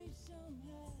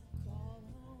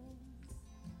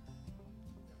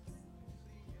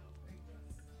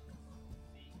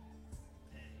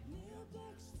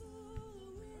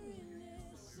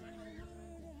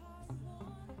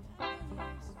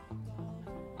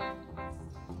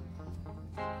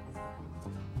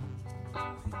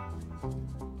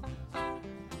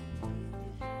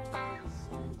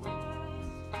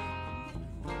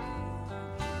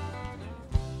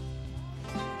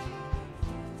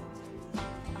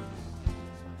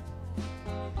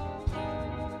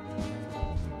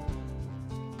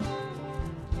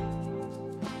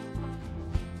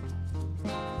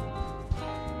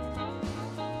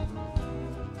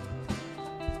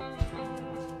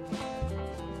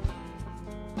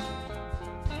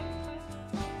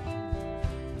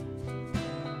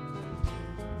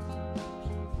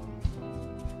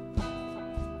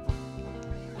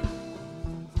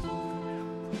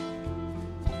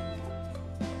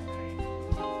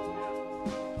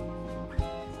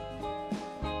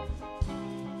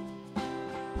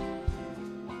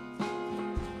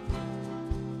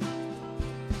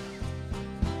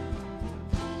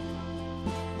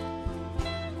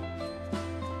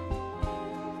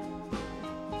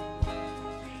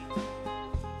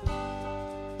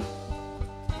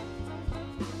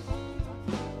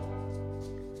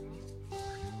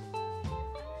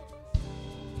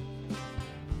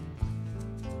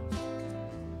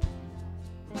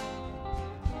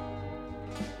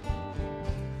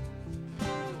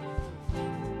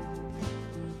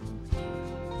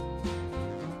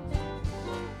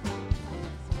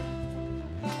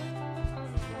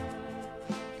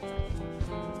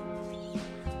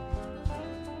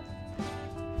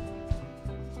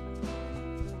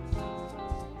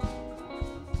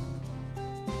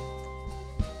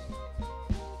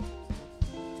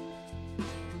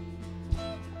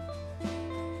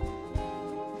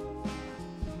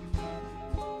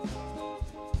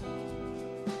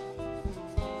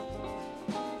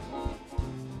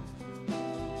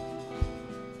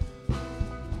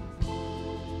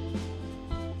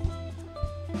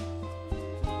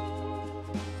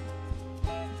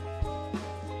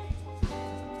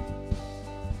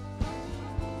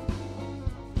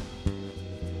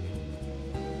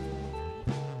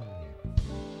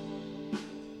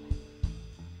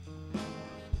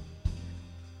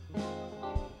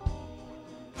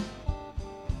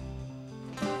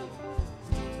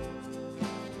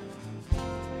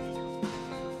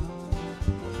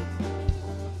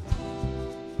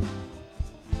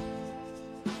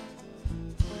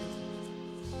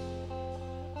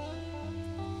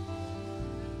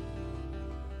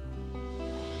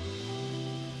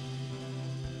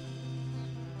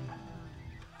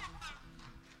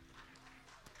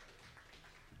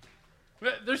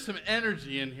There's some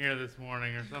energy in here this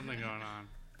morning or something going on.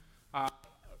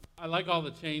 I like all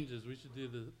the changes. We should do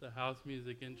the house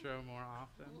music intro more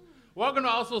often. Welcome to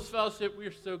All Souls Fellowship. We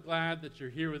are so glad that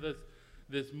you're here with us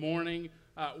this morning.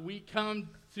 We come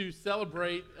to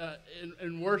celebrate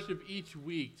and worship each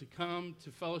week, to come to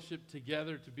fellowship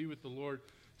together, to be with the Lord,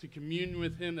 to commune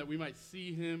with Him, that we might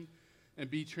see Him and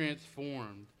be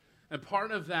transformed. And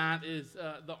part of that is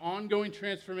the ongoing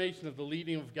transformation of the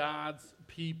leading of God's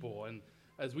people. And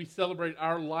as we celebrate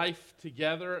our life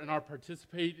together and our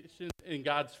participation in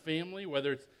God's family,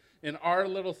 whether it's in our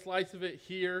little slice of it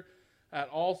here at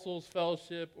All Souls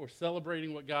Fellowship or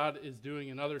celebrating what God is doing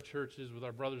in other churches with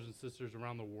our brothers and sisters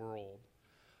around the world.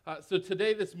 So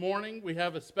today, this morning, we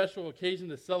have a special occasion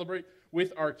to celebrate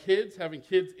with our kids, having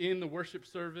kids in the worship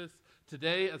service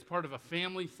today as part of a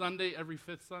family Sunday every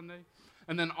fifth Sunday.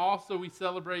 And then also we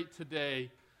celebrate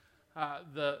today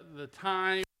the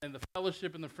time and the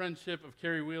fellowship and the friendship of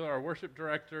Carrie Wheeler, our worship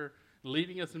director,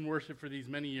 leading us in worship for these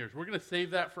many years. We're going to save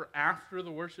that for after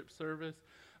the worship service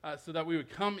so that we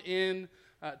would come in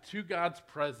to God's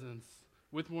presence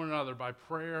with one another by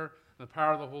prayer and the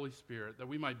power of the Holy Spirit, that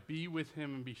we might be with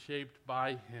Him and be shaped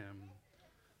by Him,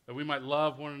 that we might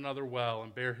love one another well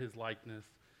and bear His likeness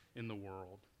in the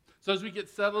world. So as we get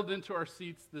settled into our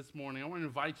seats this morning, I want to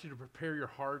invite you to prepare your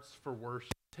hearts for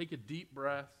worship. Take a deep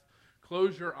breath,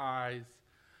 close your eyes,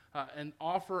 and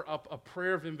offer up a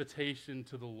prayer of invitation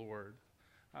to the Lord,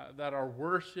 that our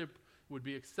worship would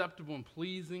be acceptable and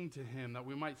pleasing to Him, that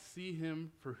we might see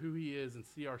Him for who He is and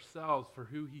see ourselves for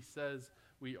who He says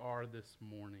we are this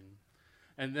morning.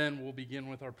 And then we'll begin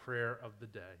with our prayer of the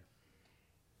day.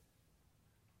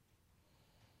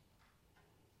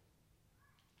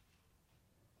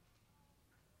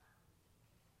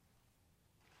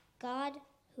 God,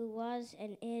 who was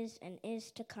and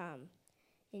is to come,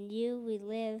 in you we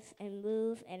live and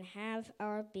move and have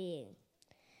our being.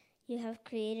 You have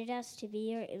created us to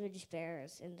be your image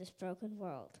bearers in this broken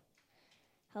world.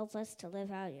 Help us to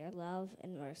live out your love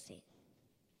and mercy.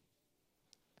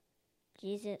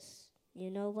 Jesus, you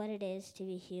know what it is to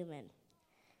be human.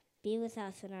 Be with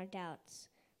us in our doubts,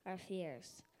 our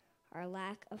fears, our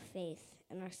lack of faith,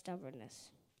 and our stubbornness.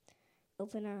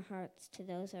 Open our hearts to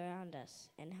those around us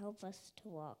and help us to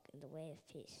walk in the way of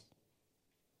peace.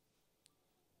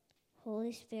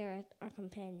 Holy Spirit, our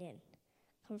companion,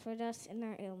 comfort us in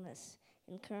our illness,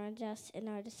 encourage us in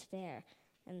our despair,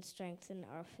 and strengthen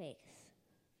our faith.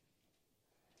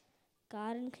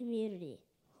 God in community,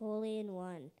 holy and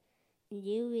one, in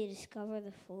you we discover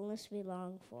the fullness we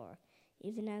long for,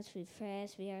 even as we pray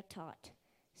as we are taught,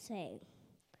 saying,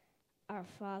 Our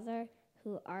Father,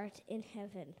 who art in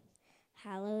heaven,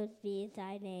 hallowed be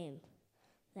thy name.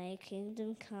 Thy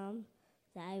kingdom come,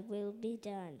 thy will be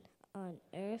done, on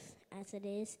earth as it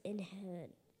is in heaven.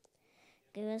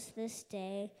 Give us this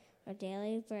day our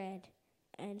daily bread,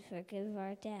 and forgive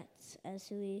our debts as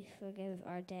we forgive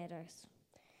our debtors.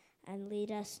 And lead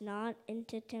us not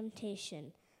into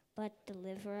temptation, but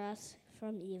deliver us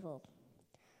from evil.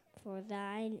 For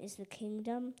thine is the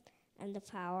kingdom, and the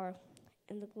power,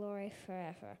 and the glory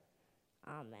forever.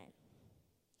 Amen.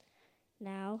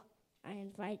 Now, I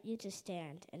invite you to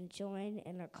stand and join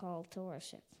in our call to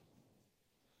worship.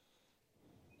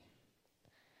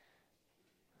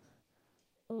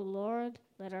 O Lord,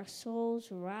 let our souls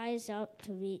rise up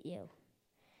to meet you,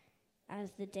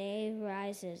 as the day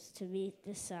rises to meet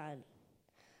the sun.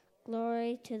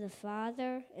 Glory to the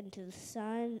Father, and to the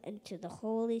Son, and to the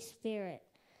Holy Spirit,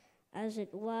 as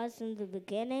it was in the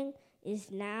beginning,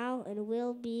 is now, and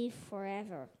will be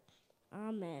forever.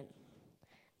 Amen.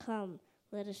 Come,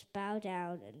 let us bow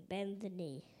down and bend the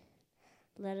knee.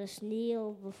 Let us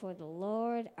kneel before the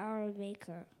Lord our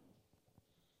Maker.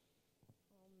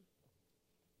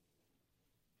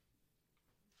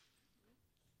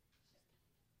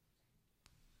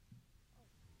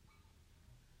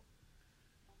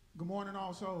 Good morning,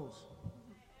 All Souls.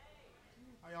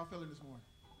 How y'all feeling this morning?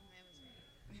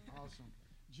 Awesome.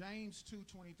 James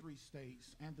 2:23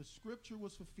 states, and the scripture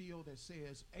was fulfilled that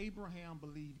says, Abraham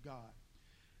believed God,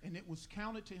 and it was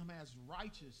counted to him as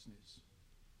righteousness,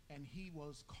 and he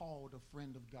was called a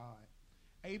friend of God.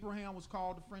 Abraham was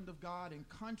called a friend of God in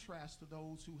contrast to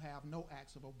those who have no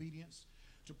acts of obedience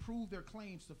to prove their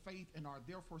claims to faith and are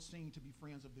therefore seen to be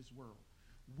friends of this world.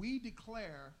 We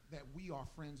declare that we are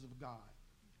friends of God,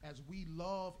 as we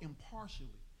love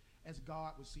impartially as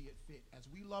God would see it fit. As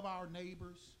we love our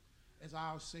neighbors as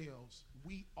ourselves,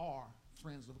 we are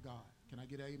friends of God. Can I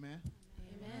get an amen?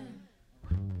 Amen.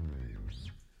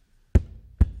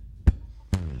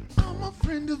 I'm a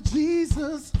friend of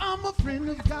Jesus. I'm a friend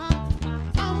of God.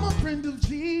 I'm a friend of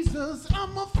Jesus.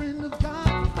 I'm a friend of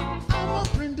God. I'm a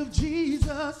friend of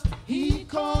Jesus. He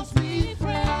calls me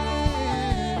friend.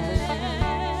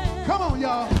 Come on,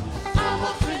 y'all. I'm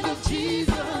a friend of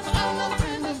Jesus. I'm a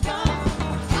friend of God.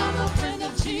 I'm a friend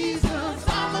of Jesus.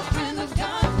 I'm a friend of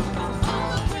God.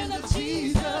 I'm a friend of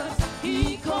Jesus.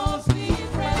 He calls me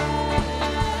friend.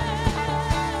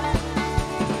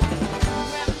 Who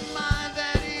am I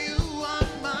that you are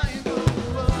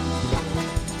mindful of?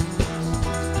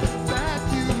 That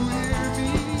you hear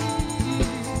me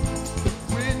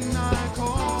when I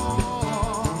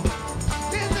call.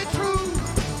 Is it true?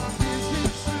 Is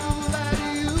it true that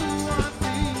you are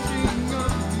thinking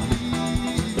of me?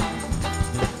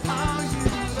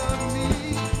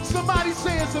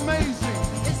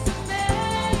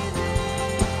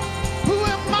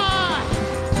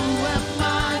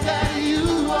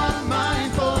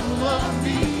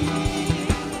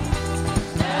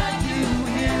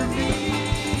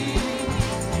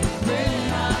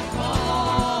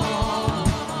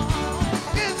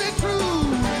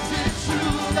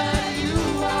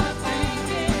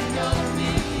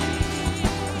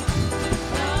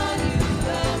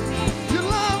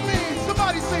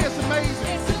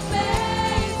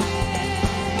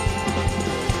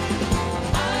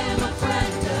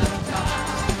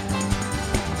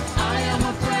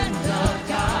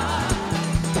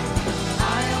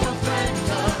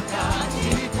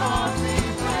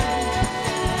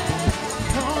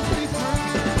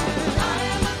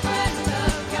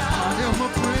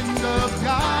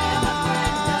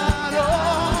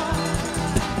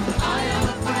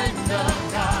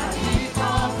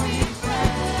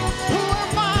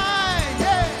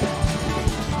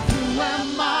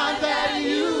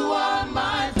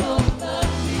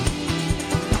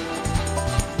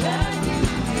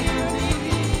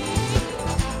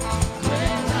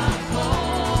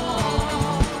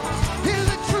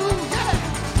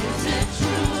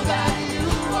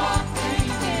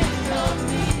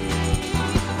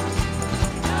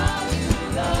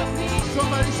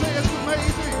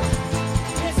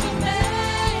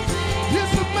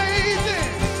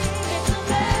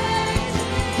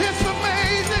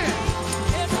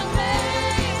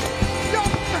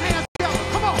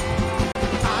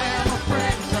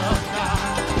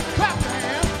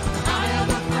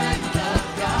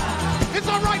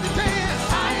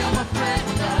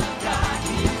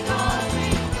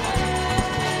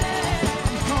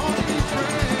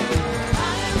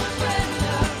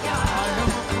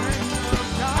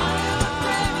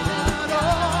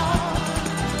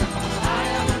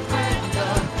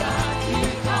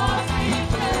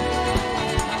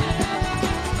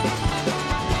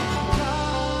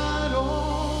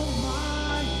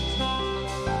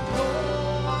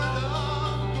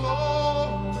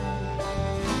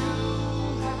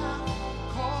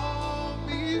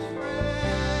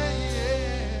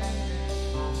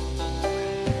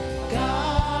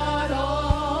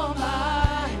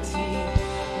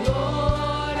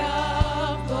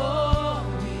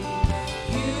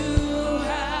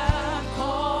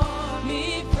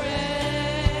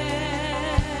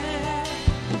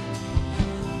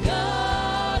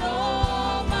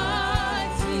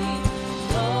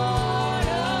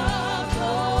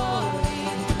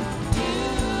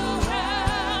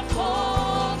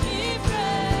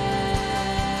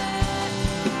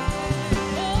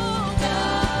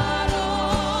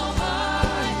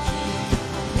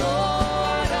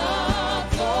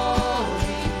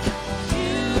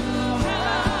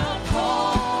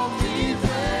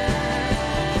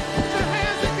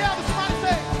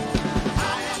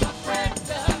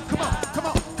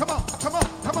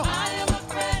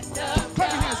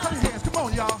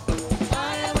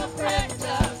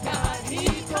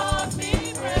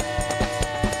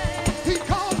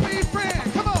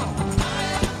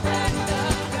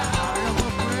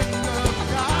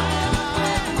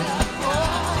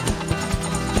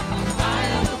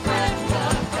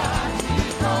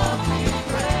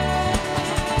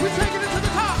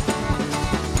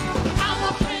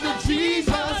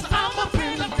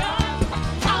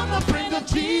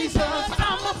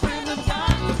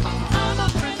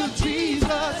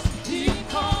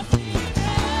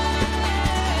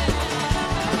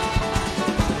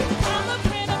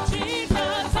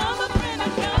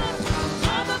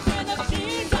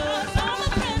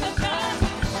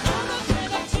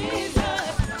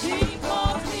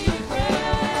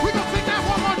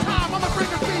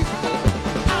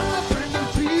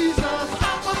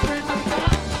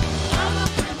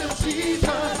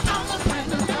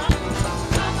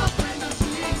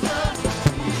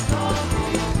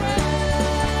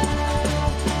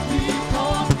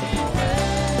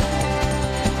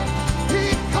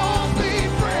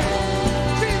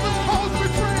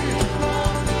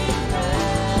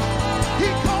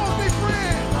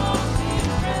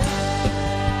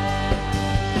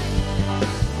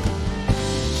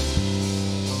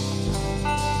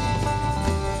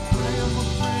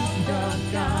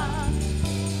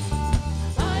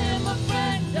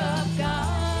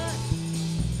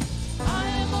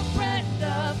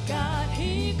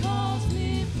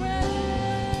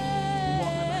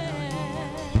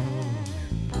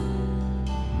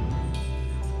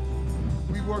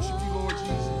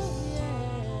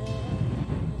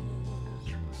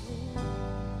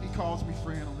 me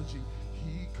friend on the G.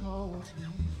 He calls me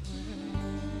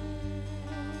friend.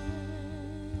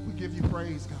 We give you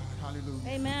praise, God. Hallelujah.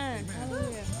 Amen. Amen.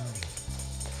 Hallelujah.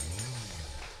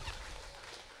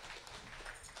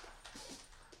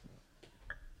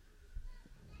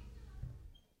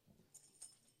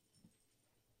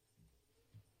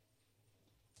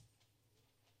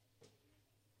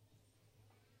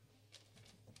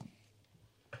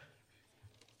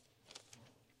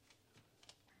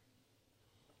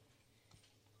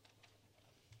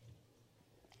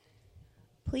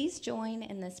 Please join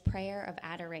in this prayer of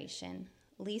adoration.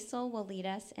 Liesl will lead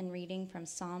us in reading from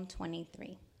Psalm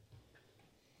 23.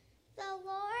 The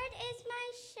Lord is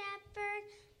my shepherd,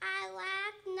 I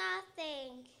lack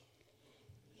nothing.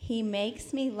 He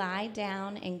makes me lie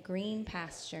down in green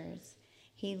pastures.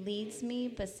 He leads me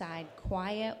beside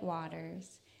quiet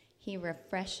waters. He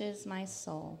refreshes my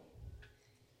soul.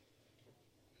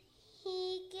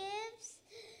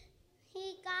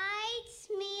 He guides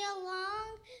me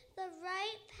along the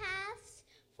right paths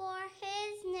for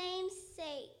his name's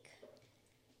sake.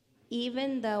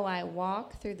 Even though I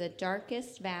walk through the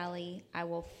darkest valley, I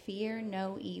will fear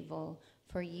no evil,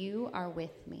 for you are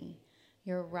with me.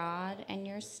 Your rod and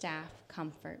your staff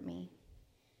comfort me.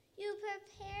 You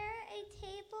prepare a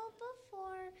table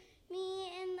before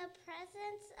me in the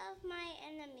presence of my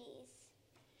enemies.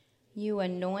 You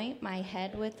anoint my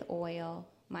head with oil,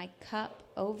 my cup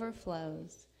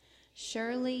overflows.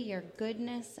 Surely your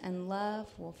goodness and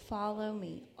love will follow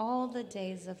me all the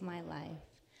days of my life,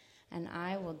 and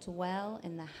I will dwell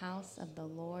in the house of the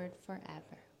Lord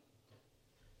forever.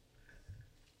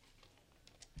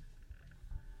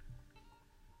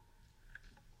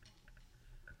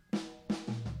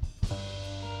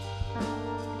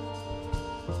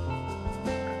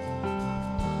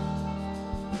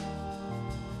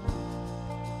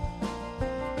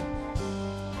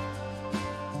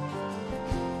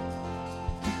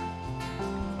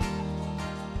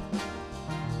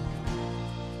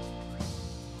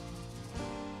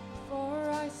 For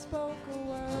I spoke a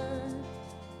word,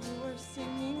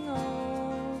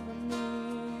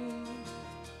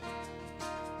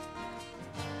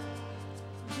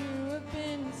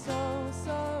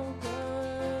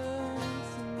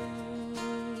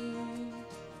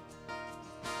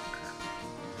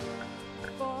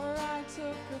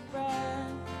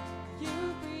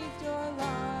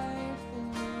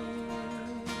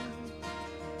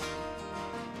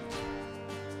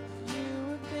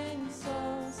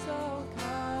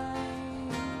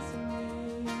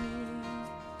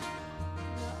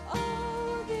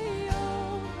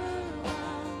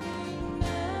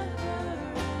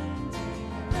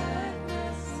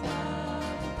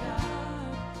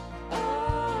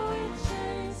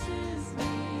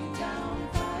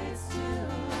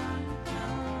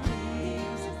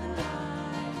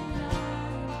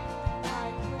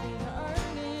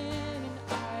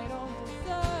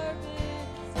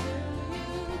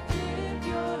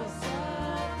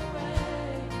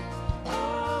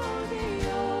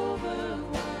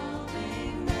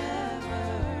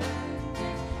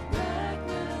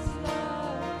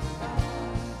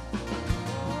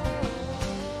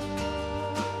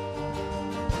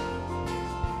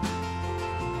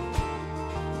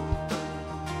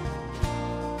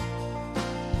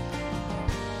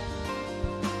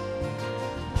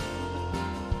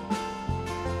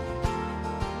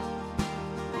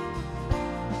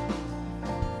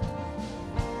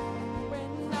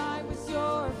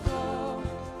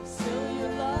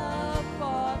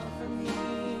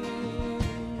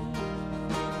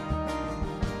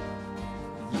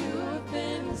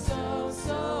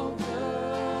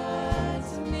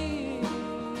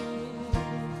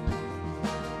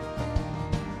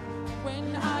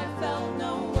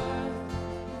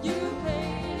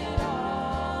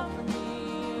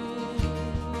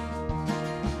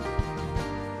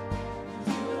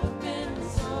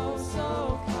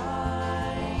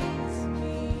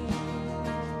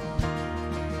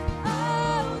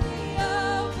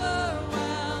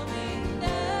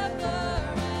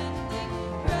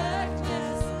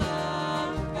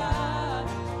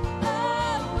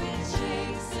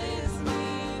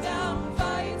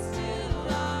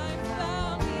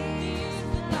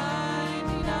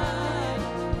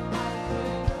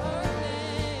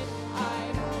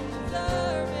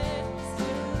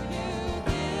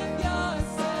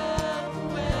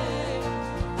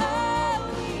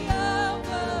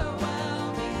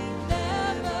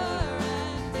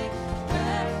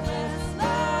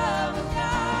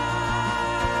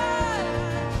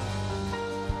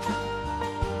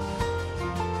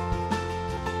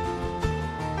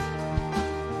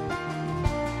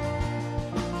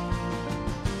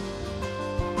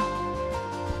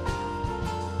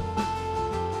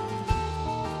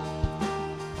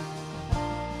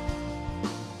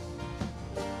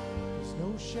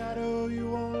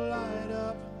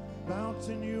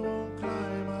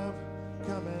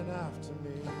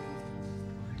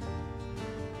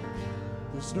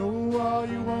 There's no wall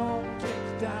you won't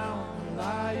kick down, no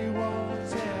lie you won't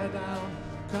tear down,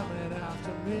 coming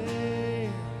after me.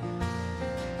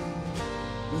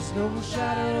 There's no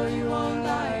shadow you won't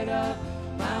light up,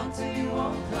 mountain you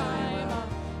won't climb up,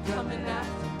 coming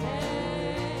after me.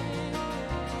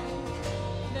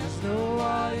 There's no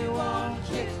wall you won't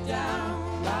kick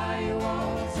down, lie you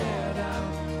won't tear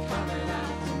down, coming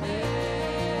after me.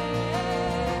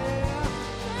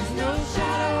 There's no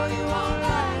shadow you won't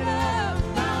light up,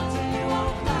 mountain you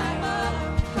won't climb up,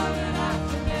 coming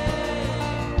after me.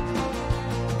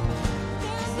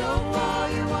 There's no wall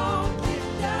you won't kick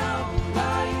down,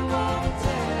 lie you won't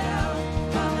tear down,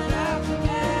 coming after me.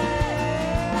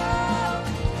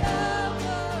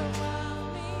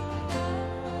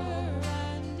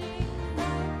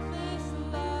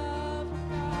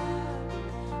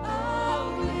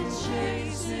 Oh, it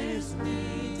chases me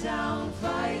down,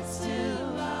 fights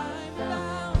till I'm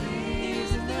found.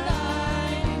 Leaves the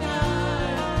 99.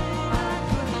 I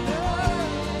couldn't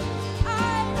love, I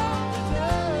don't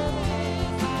deserve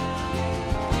it.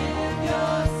 Give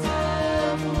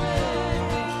yourself away.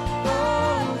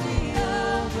 Oh, the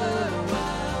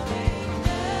overwhelming,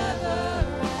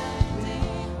 never-ending,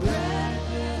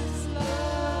 reckless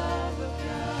love of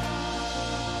God.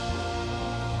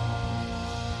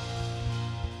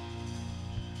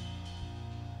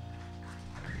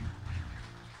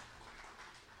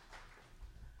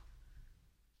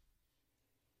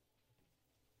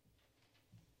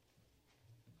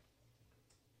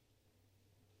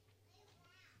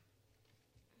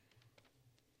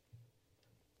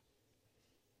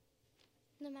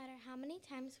 No matter how many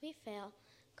times we fail,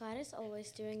 God is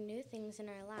always doing new things in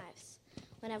our lives.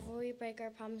 Whenever we break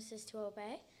our promises to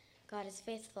obey, God is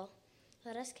faithful.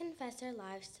 Let us confess our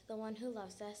lives to the one who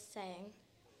loves us, saying,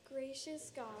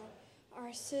 Gracious God,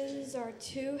 our sins are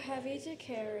too heavy to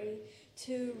carry,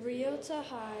 too real to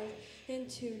hide, and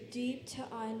too deep to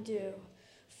undo.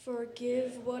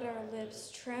 Forgive what our lips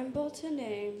tremble to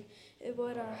name, and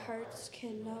what our hearts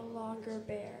can no longer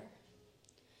bear.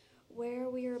 Where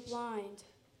we are blind,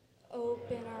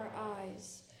 open our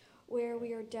eyes. Where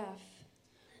we are deaf,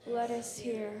 let us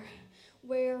hear.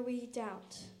 Where we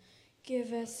doubt,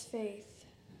 give us faith.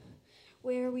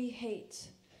 Where we hate,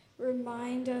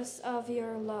 remind us of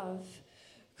your love.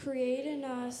 Create in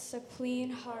us a clean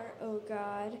heart, O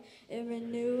God, and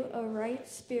renew a right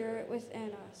spirit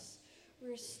within us.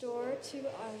 Restore to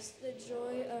us the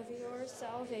joy of your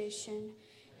salvation,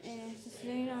 and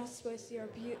sustain us with your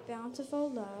bountiful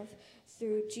love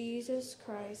through Jesus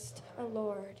Christ, our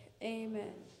Lord.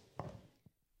 Amen.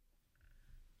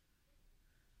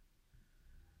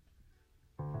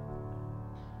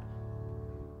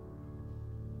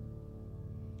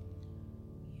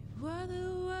 You are the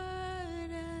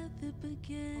word at the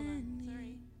beginning. Hold on,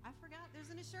 sorry. I forgot. There's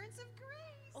an assurance of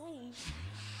grace. Oh,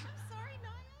 I'm sorry,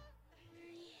 Naya.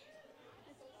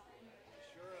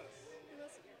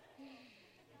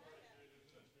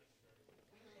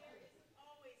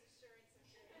 Always assurance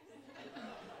of grace.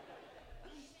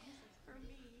 For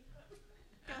me.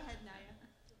 Go ahead, Naya.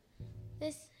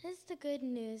 This is the good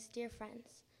news, dear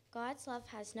friends. God's love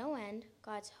has no end.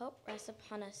 God's hope rests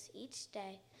upon us each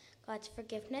day. God's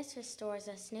forgiveness restores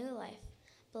us new life.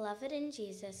 Beloved in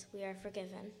Jesus, we are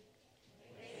forgiven.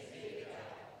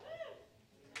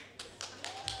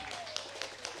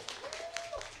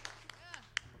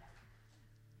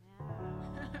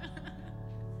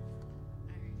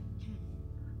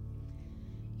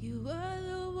 you are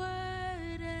the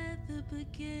word at the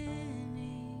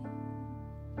beginning.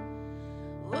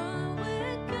 One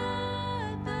with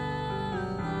God, the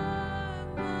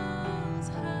Lord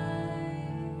Most High.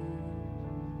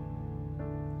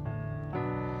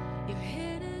 Your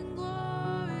hidden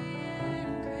glory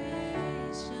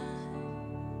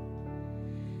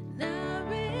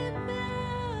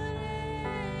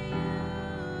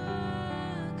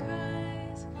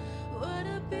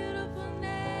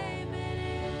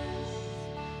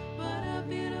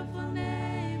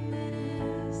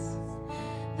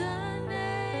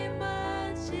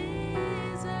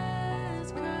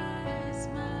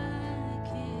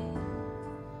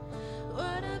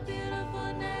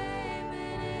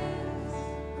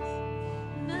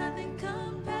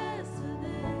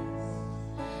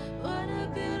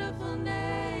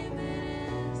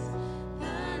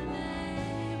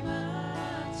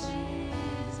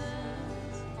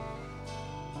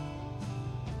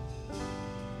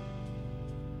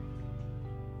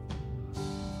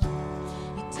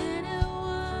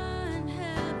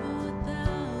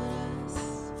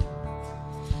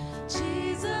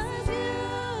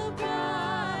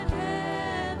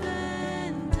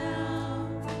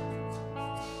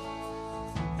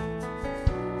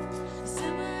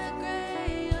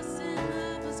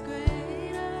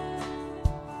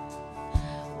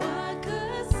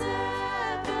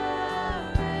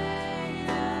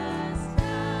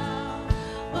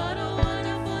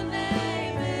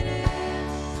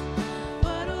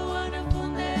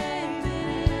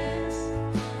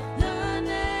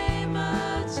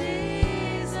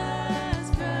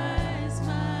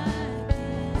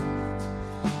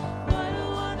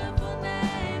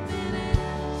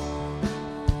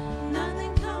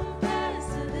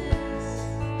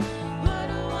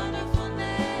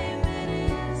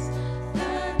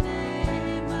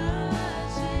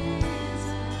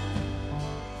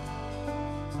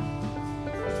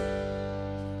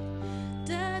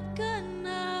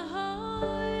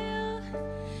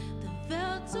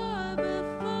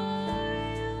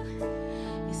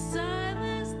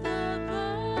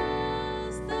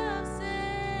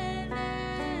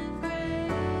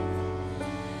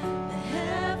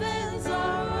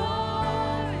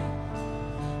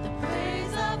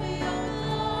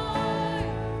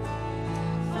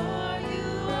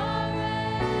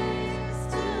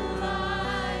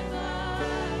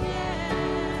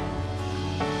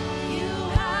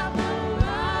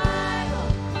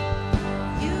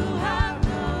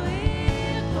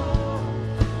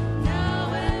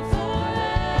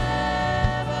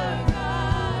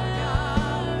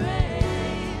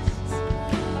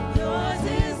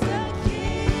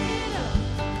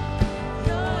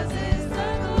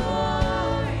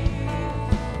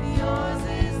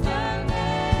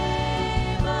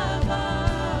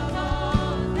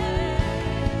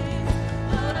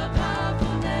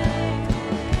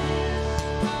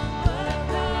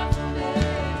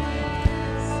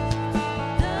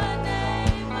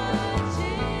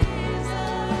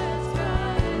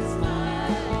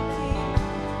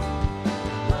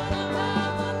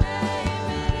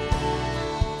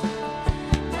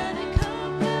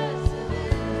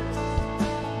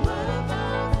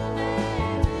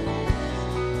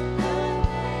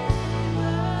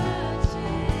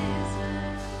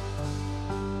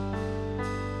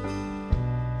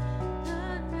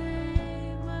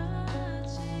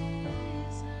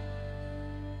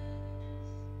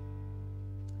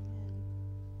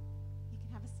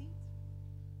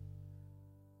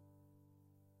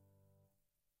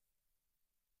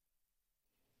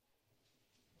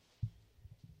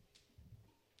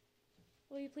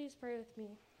Will you please pray with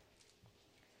me?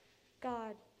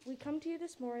 God, we come to you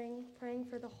this morning praying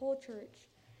for the whole church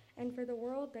and for the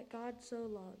world that God so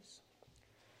loves.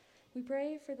 We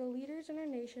pray for the leaders in our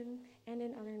nation and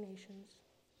in other nations.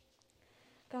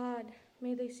 God,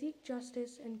 may they seek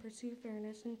justice and pursue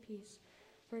fairness and peace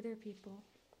for their people.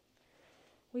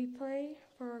 We pray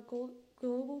for our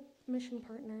global mission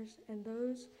partners and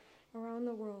those around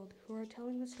the world who are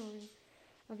telling the story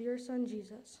of your Son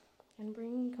Jesus and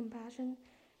bringing compassion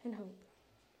and hope.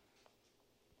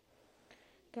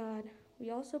 God, we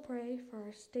also pray for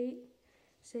our state,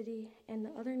 city, and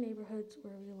the other neighborhoods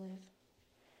where we live.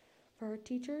 For our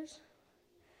teachers,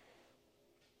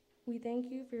 we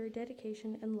thank you for your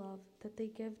dedication and love that they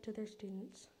give to their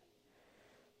students.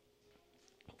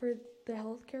 For the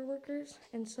healthcare workers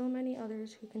and so many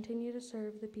others who continue to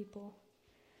serve the people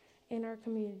in our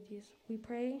communities, we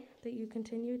pray that you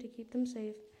continue to keep them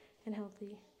safe and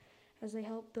healthy as they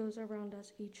help those around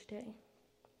us each day.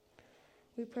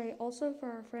 We pray also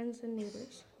for our friends and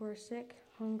neighbors who are sick,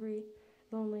 hungry,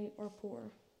 lonely, or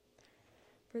poor.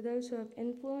 For those who have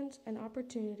influence and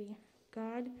opportunity,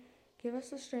 God, give us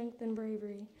the strength and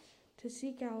bravery to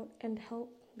seek out and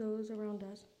help those around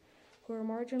us who are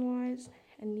marginalized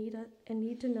and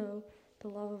need to know the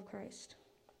love of Christ.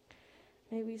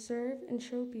 May we serve and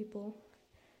show people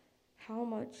how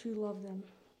much you love them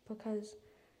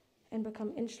and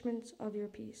become instruments of your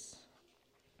peace.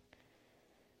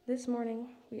 This morning,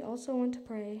 we also want to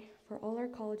pray for all our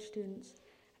college students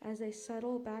as they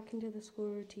settle back into the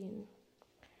school routine.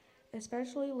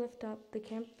 Especially lift up the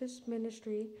campus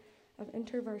ministry of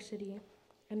InterVarsity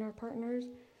and our partners,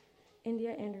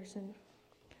 India Anderson.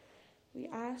 We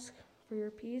ask for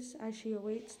your peace as she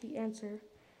awaits the answer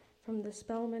from the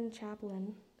Spellman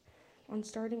chaplain on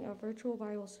starting a virtual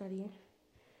Bible study,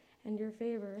 and your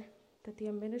favor that the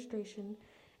administration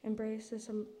embrace this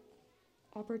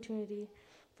opportunity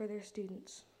for their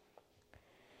students.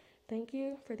 Thank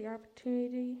you for the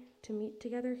opportunity to meet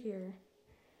together here.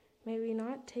 May we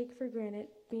not take for granted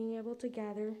being able to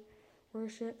gather,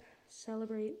 worship,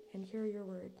 celebrate, and hear your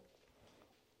word.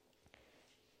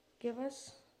 Give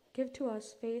to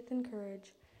us faith and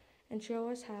courage, and show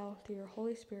us how, through your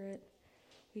Holy Spirit,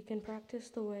 we can practice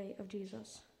the way of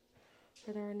Jesus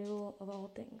for the renewal of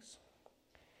all things.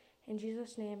 In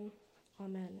Jesus' name,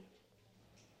 amen.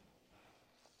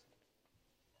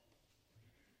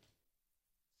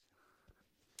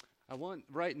 I want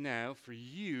right now for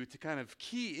you to kind of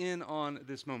key in on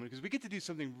this moment because we get to do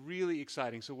something really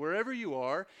exciting. So wherever you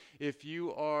are, if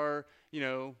you are,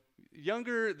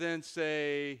 younger than,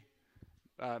 say,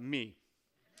 me,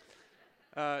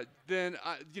 then,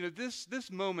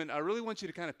 this moment, I really want you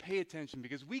to kind of pay attention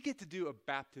because we get to do a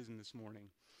baptism this morning.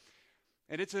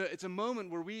 And it's a moment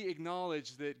where we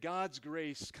acknowledge that God's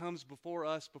grace comes before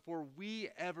us before we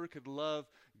ever could love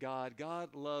God.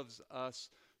 God loves us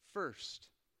first.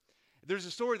 There's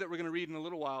a story that we're going to read in a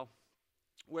little while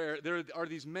where there are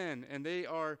these men, and they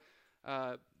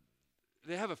have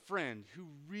a friend who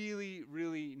really,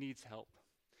 really needs help.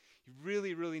 He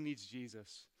really, really needs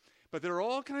Jesus. But there are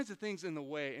all kinds of things in the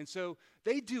way, and so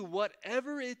they do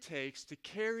whatever it takes to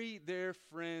carry their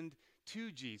friend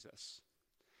to Jesus.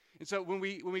 And so when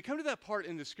we come to that part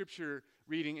in the scripture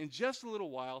reading in just a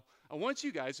little while, I want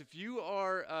you guys, if you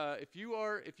are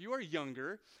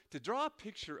younger, to draw a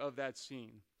picture of that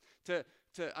scene.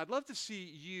 I'd love to see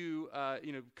you,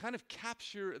 kind of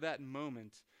capture that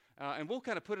moment, and we'll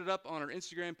kind of put it up on our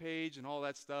Instagram page and all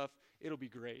that stuff. It'll be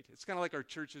great. It's kind of like our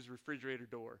church's refrigerator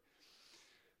door.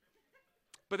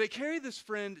 But they carry this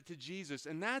friend to Jesus,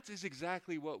 and that is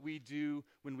exactly what we do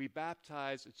when we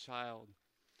baptize a child.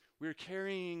 We're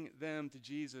carrying them to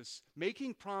Jesus,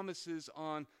 making promises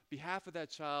on behalf of that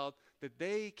child that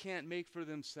they can't make for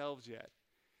themselves yet.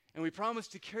 And we promise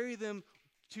to carry them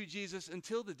to Jesus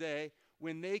until the day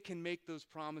when they can make those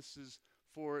promises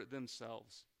for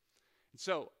themselves. And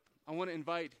so I want to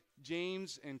invite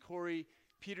James and Corey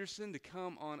Peterson to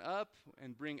come on up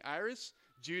and bring Iris.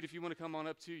 Jude, if you want to come on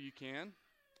up too, you can.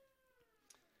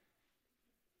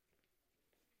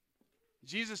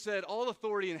 Jesus said, "All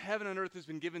authority in heaven and earth has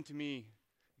been given to me.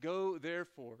 Go,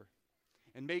 therefore,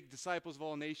 and make disciples of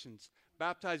all nations,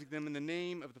 baptizing them in the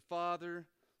name of the Father,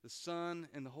 the Son,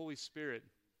 and the Holy Spirit,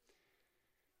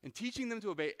 and teaching them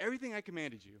to obey everything I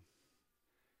commanded you.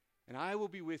 And I will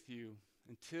be with you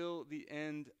until the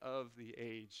end of the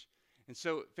age." And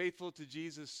so, faithful to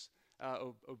Jesus'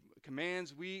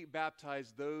 commands, we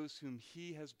baptize those whom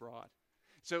he has brought.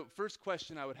 So, first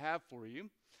question I would have for you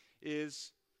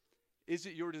is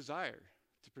it your desire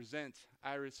to present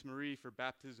Iris Marie for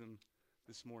baptism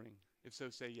this morning? If so,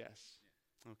 say yes.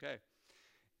 Okay.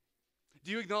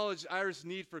 Do you acknowledge Iris'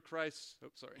 need for Christ's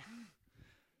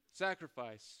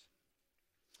sacrifice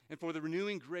and for the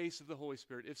renewing grace of the Holy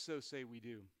Spirit? If so, say we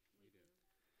do.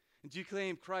 And do you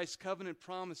claim Christ's covenant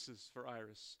promises for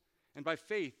Iris? And by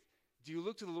faith, do you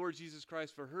look to the Lord Jesus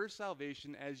Christ for her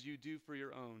salvation as you do for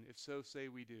your own? If so, say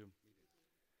we do.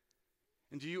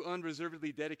 And do you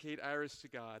unreservedly dedicate Iris to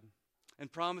God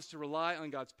and promise to rely on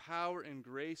God's power and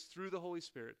grace through the Holy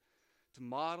Spirit to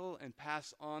model and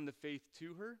pass on the faith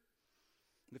to her?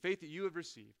 The faith that you have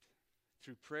received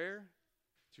through prayer,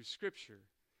 through Scripture,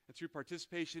 and through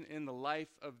participation in the life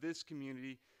of this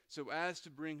community so as to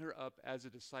bring her up as a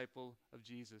disciple of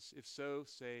Jesus. If so,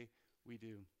 say we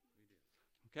do.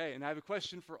 Okay, and I have a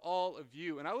question for all of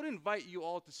you, and I would invite you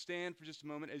all to stand for just a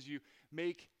moment as you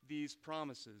make these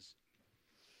promises.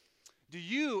 Do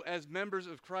you, as members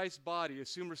of Christ's body,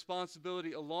 assume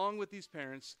responsibility along with these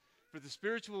parents for the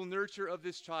spiritual nurture of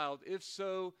this child? If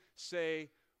so, say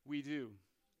we do.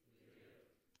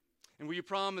 And will you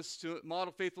promise to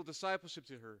model faithful discipleship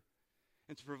to her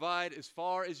and to provide, as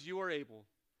far as you are able,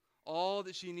 all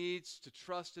that she needs to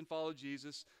trust and follow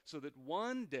Jesus so that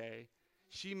one day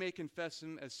she may confess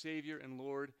him as Savior and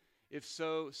Lord? If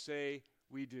so, say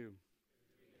we do.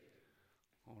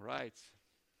 All right.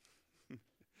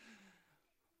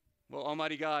 Well,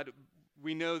 Almighty God,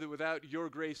 we know that without your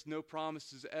grace, no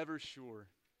promise is ever sure.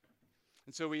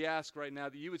 And so we ask right now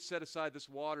that you would set aside this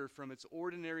water from its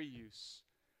ordinary use,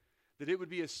 that it would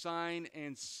be a sign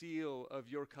and seal of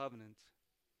your covenant,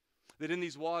 that in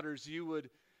these waters you would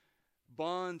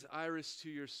bond Iris to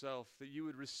yourself, that you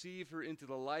would receive her into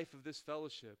the life of this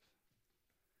fellowship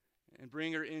and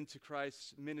bring her into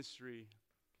Christ's ministry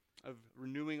of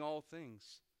renewing all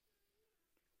things.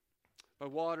 By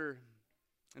water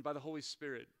and by the Holy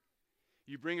Spirit,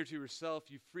 you bring her to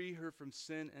yourself, you free her from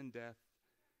sin and death,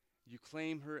 you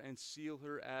claim her and seal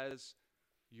her as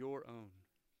your own.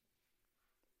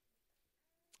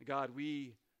 God,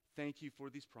 we thank you for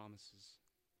these promises.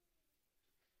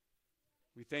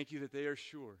 We thank you that they are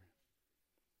sure.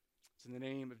 It's in the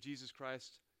name of Jesus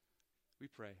Christ we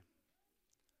pray.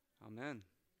 Amen.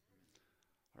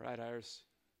 All right, Iris.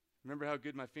 Remember how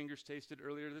good my fingers tasted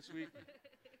earlier this week?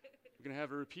 We're going to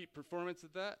have a repeat performance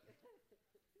of that.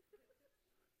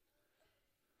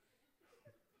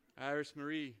 Iris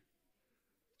Marie,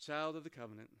 child of the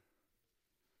covenant,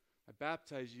 I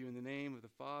baptize you in the name of the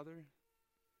Father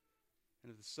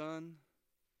and of the Son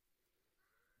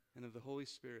and of the Holy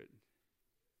Spirit.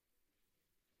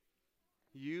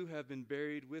 You have been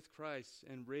buried with Christ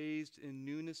and raised in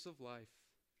newness of life.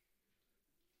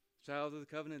 Child of the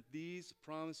covenant, these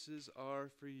promises are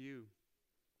for you.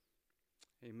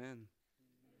 Amen.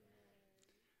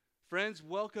 Friends,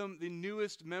 welcome the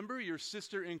newest member, your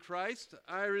sister in Christ,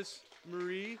 Iris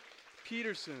Marie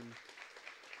Peterson.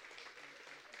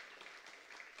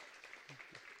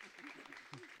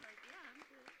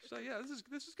 So yeah, this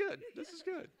is good. This is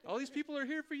good. All these people are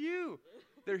here for you.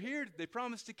 They're here. They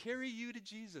promise to carry you to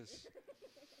Jesus.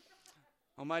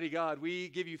 Almighty God, we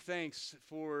give you thanks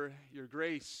for your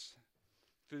grace,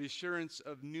 for the assurance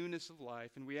of newness of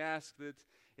life, and we ask that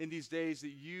in these days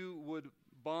that you would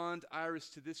bond Iris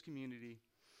to this community,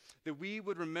 that we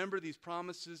would remember these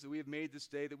promises that we have made this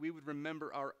day, that we would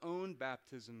remember our own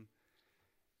baptism.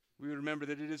 We would remember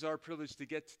that it is our privilege to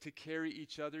get to carry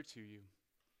each other to you.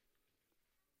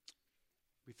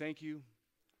 We thank you.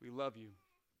 We love you.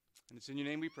 And it's in your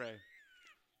name we pray.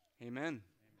 Amen.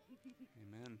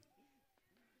 Amen.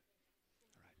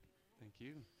 All right. Thank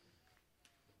you.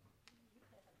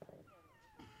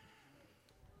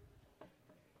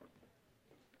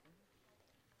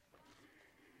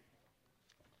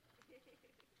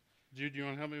 Jude, you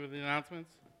want to help me with the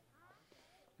announcements?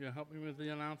 You want to help me with the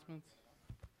announcements?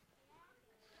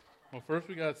 Well, first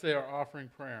we got to say our offering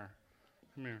prayer.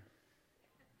 Come here.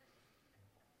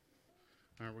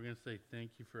 All right, we're going to say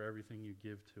thank you for everything you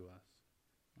give to us.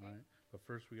 All right? But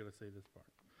first we got to say this part.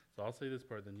 So I'll say this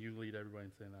part, then you lead everybody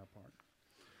in saying that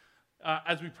part.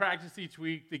 As we practice each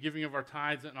week the giving of our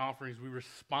tithes and offerings, we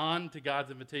respond to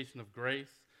God's invitation of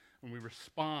grace, and we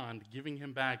respond giving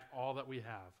him back all that we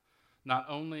have. Not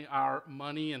only our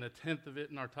money and a tenth of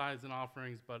it in our tithes and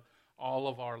offerings, but all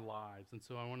of our lives. And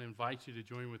so I want to invite you to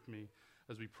join with me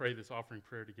as we pray this offering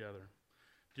prayer together.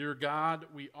 Dear God,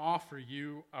 we offer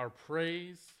you our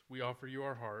praise, we offer you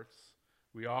our hearts,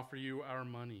 we offer you our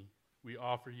money, we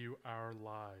offer you our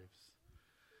lives.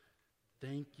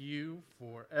 Thank you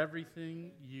for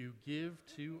everything you give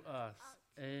to us.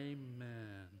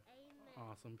 Amen.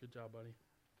 Awesome. Good job, buddy.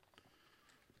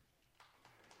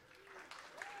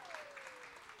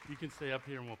 You can stay up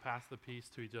here and we'll pass the peace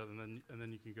to each other, and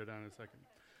then you can go down in a second.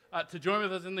 To join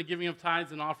with us in the giving of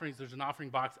tithes and offerings, there's an offering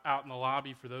box out in the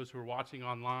lobby for those who are watching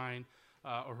online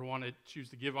or who want to choose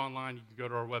to give online. You can go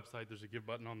to our website. There's a give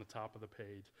button on the top of the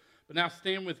page. But now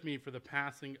stand with me for the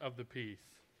passing of the peace.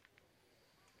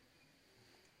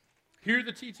 Hear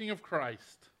the teaching of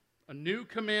Christ. A new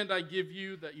command I give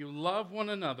you, that you love one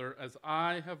another as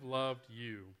I have loved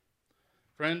you.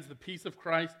 Friends, the peace of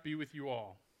Christ be with you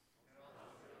all.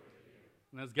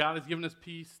 And as God has given us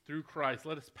peace through Christ,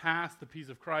 let us pass the peace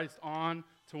of Christ on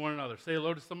to one another. Say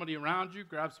hello to somebody around you.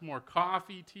 Grab some more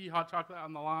coffee, tea, hot chocolate out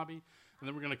in the lobby. And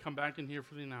then we're going to come back in here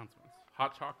for the announcements.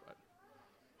 Hot chocolate.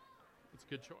 It's a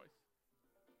good choice.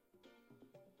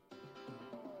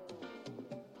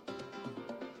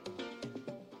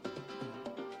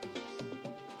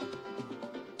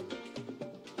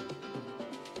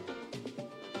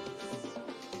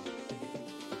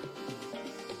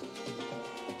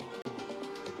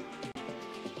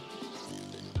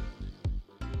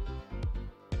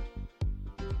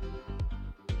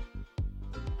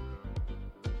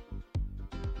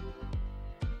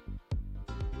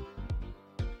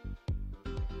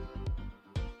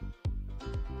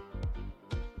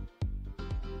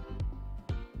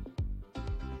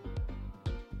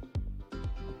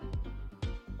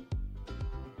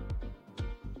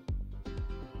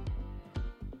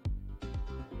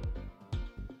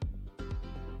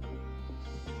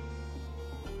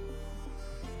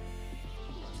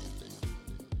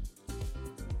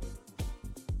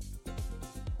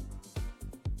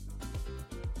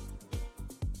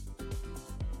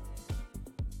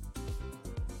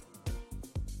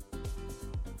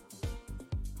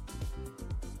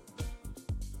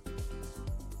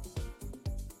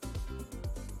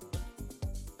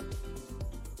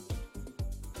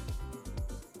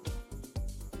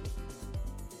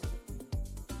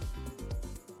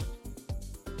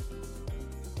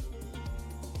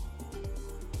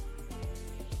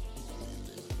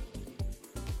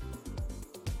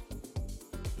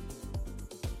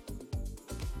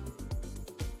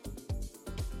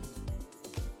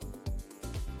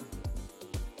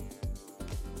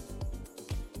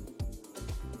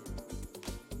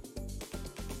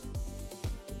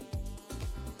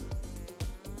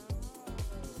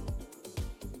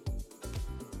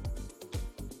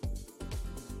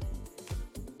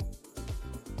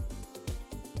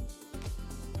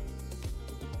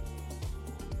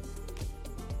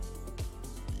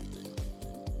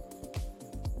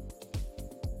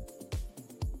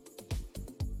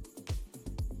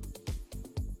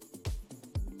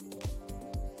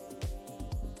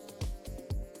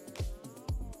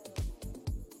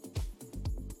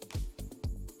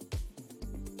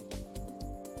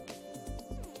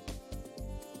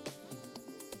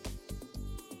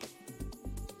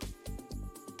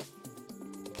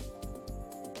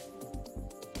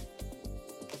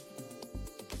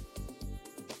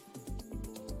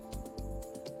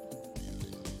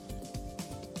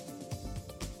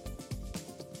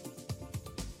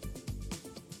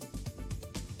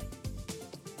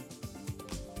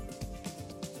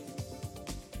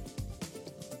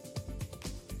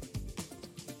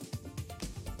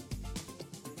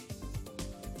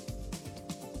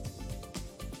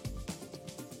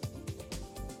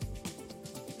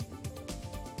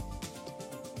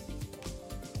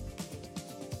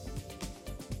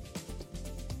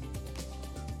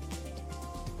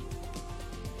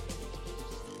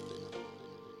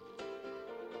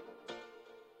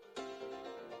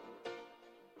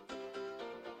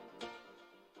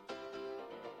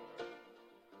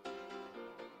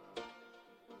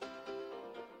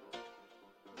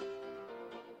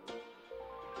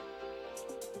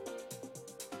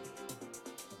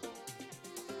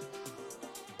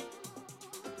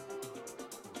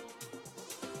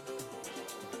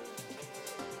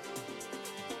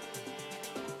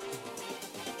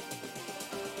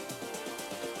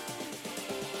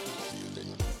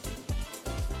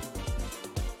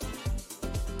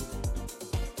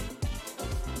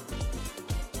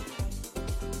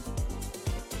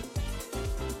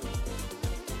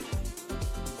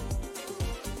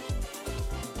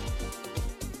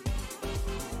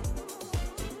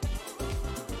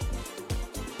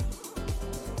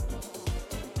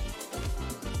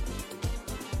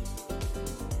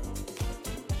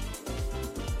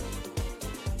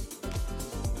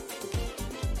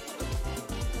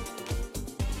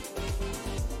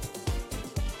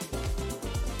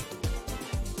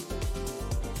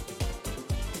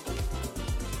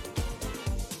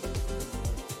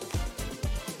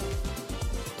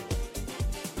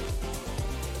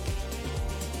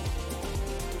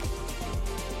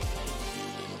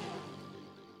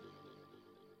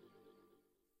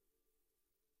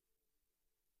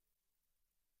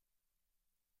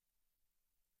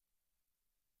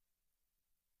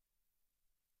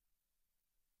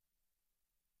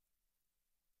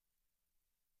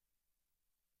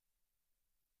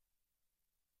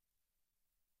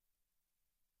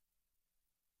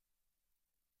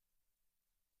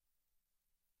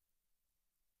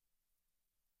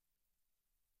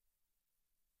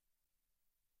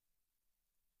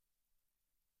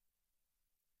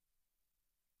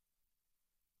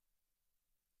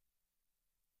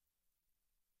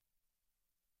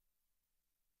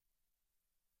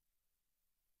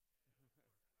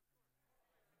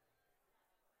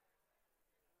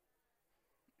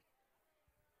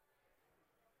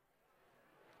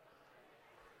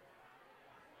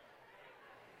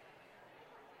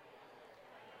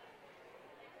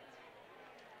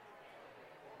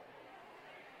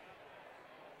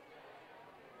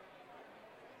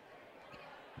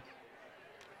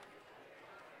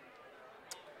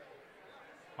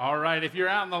 All right, if you're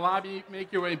out in the lobby,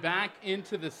 make your way back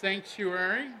into the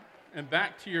sanctuary and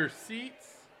back to your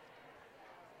seats.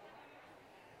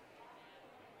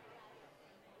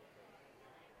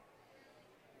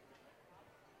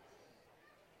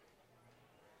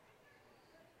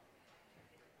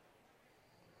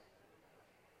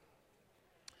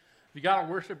 If you got a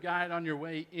worship guide on your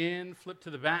way in, flip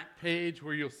to the back page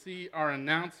where you'll see our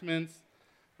announcements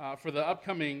for the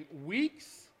upcoming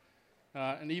weeks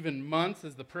and even months,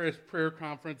 as the prayer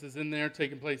conference is in there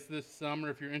taking place this summer.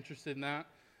 If you're interested in that,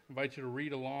 I invite you to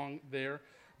read along there.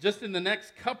 Just in the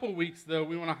next couple weeks, though,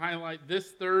 we want to highlight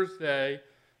this Thursday,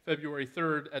 February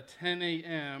 3rd at 10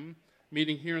 a.m.,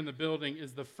 meeting here in the building,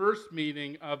 is the first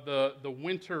meeting of the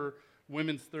winter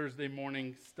Women's Thursday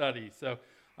morning study. So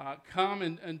come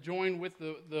and join with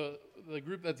the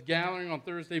group that's gathering on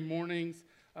Thursday mornings,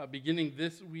 beginning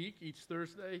this week, each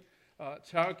Thursday.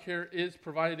 Childcare is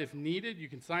provided if needed. You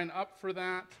can sign up for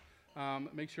that.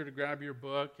 Make sure to grab your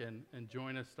book and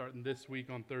join us starting this week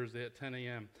on Thursday at 10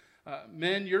 a.m.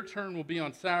 Men, your turn will be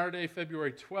on Saturday,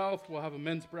 February 12th. We'll have a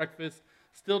men's breakfast,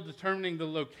 still determining the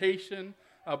location,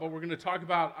 but we're going to talk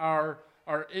about our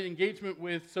engagement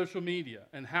with social media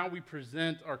and how we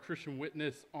present our Christian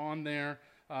witness on there.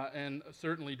 And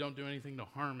certainly don't do anything to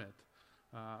harm it.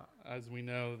 As we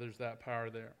know, there's that power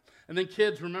there. And then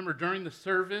kids, remember, during the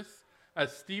service,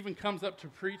 as Stephen comes up to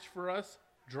preach for us,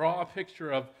 draw a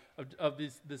picture of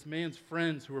this man's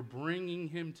friends who are bringing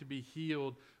him to be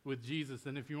healed with Jesus.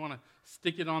 And if you want to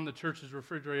stick it on the church's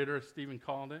refrigerator, as Stephen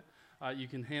called it, you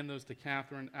can hand those to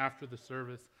Catherine after the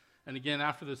service. And again,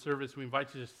 after the service, we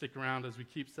invite you to stick around as we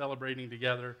keep celebrating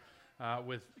together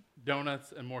with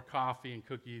donuts and more coffee and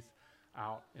cookies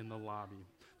out in the lobby.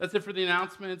 That's it for the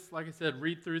announcements. Like I said,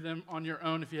 read through them on your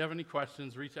own. If you have any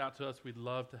questions, reach out to us. We'd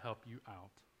love to help you out.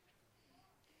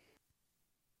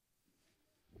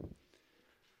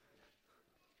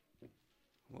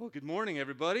 Well, good morning,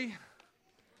 everybody.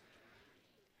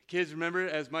 Kids, remember,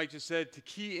 as Mike just said, to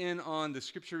key in on the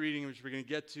scripture reading, which we're going to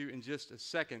get to in just a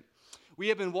second. We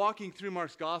have been walking through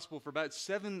Mark's gospel for about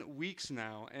 7 weeks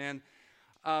now, and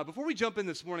before we jump in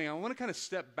this morning, I want to kind of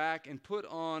step back and put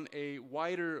on a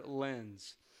wider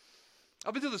lens.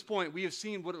 Up until this point, we have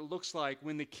seen what it looks like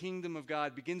when the kingdom of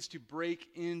God begins to break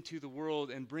into the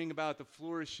world and bring about the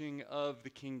flourishing of the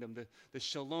kingdom, the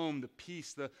shalom, the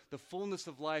peace, the fullness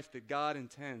of life that God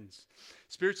intends.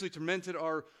 Spiritually tormented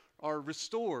are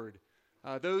restored.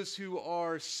 Those who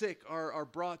are sick are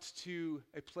brought to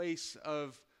a place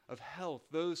of health.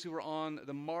 Those who are on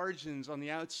the margins, on the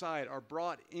outside, are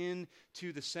brought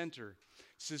into the center.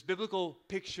 It's this biblical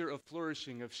picture of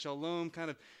flourishing, of shalom, kind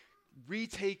of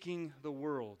retaking the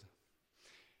world.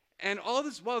 And all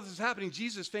this, while this is happening,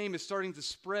 Jesus' fame is starting to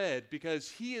spread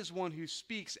because he is one who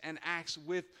speaks and acts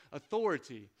with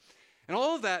authority. And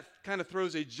all of that kind of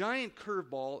throws a giant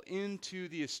curveball into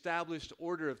the established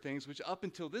order of things, which up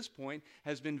until this point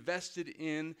has been vested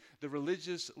in the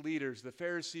religious leaders, the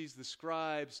Pharisees, the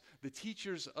scribes, the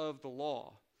teachers of the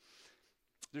law.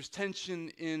 There's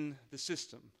tension in the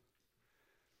system.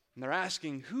 And they're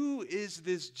asking, who is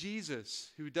this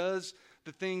Jesus who does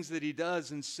the things that he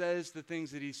does and says the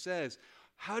things that he says?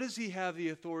 How does he have the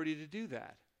authority to do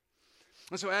that?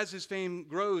 And so as his fame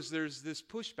grows, there's this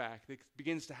pushback that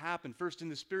begins to happen. First in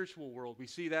the spiritual world, we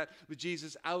see that with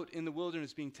Jesus out in the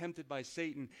wilderness being tempted by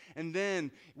Satan, and then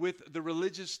with the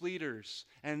religious leaders,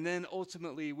 and then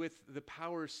ultimately with the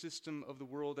power system of the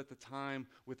world at the time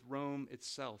with Rome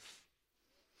itself.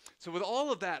 So with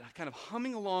all of that kind of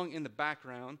humming along in the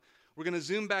background, we're going to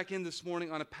zoom back in this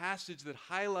morning on a passage that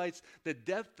highlights the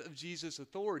depth of Jesus'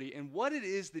 authority and what it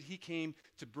is that he came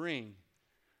to bring: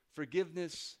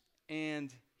 forgiveness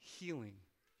and healing.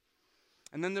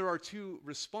 And then there are 2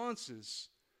 responses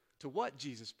to what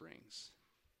Jesus brings.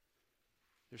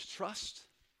 There's trust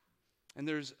and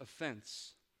there's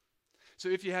offense. So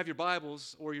if you have your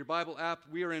Bibles or your Bible app,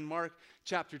 we are in Mark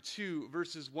chapter 2,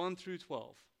 verses 1 through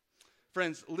 12.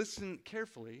 Friends, listen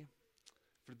carefully,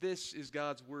 for this is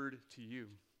God's word to you.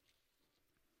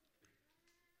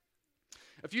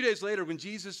 A few days later, when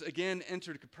Jesus again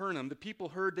entered Capernaum, the people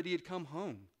heard that he had come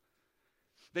home.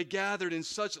 They gathered in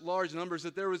such large numbers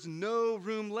that there was no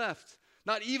room left,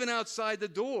 not even outside the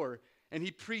door, and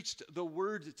he preached the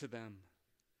word to them.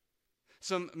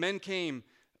 Some men came,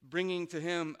 bringing to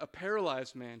him a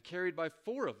paralyzed man carried by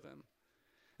 4 of them.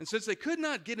 And since they could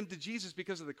not get him to Jesus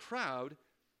because of the crowd,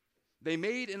 they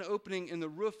made an opening in the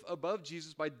roof above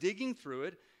Jesus by digging through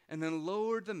it and then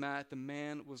lowered the mat the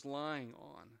man was lying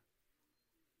on.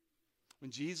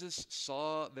 When Jesus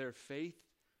saw their faith,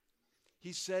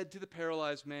 he said to the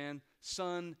paralyzed man,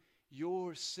 "Son,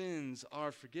 your sins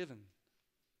are forgiven."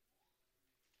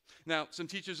 Now, some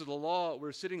teachers of the law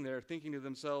were sitting there thinking to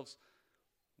themselves,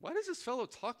 why does this fellow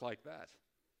talk like that?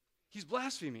 He's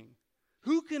blaspheming.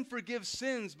 Who can forgive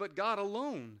sins but God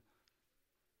alone?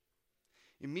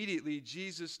 Immediately,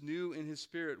 Jesus knew in his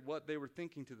spirit what they were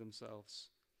thinking to themselves.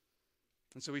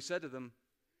 And so he said to them,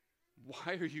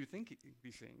 why are you thinking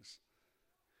these things?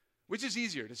 Which is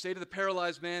easier, to say to the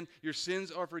paralyzed man, your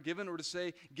sins are forgiven, or to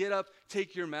say, get up,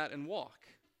 take your mat, and walk?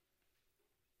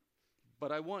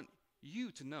 But I want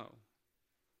you to know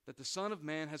that the Son of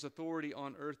Man has authority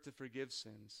on earth to forgive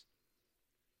sins.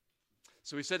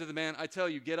 So he said to the man, I tell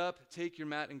you, get up, take your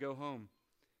mat, and go home.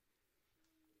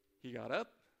 He got up,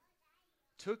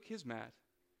 took his mat,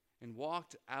 and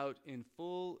walked out in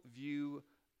full view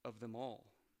of them all.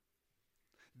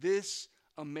 This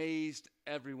amazed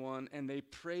everyone, and they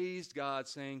praised God,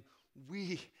 saying,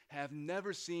 we have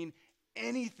never seen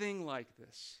anything like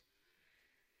this.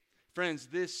 Friends,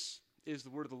 this is the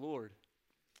word of the Lord.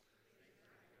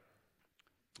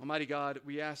 Almighty God,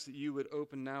 we ask that you would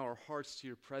open now our hearts to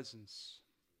your presence,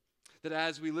 that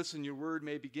as we listen, your word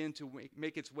may begin to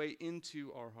make its way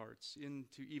into our hearts,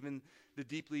 into even the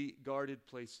deeply guarded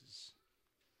places.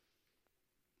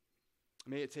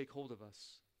 May it take hold of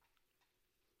us.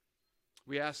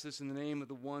 We ask this in the name of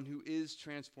the one who is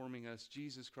transforming us,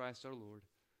 Jesus Christ our Lord.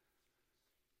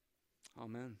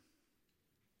 Amen.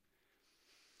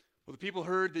 Well, the people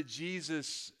heard that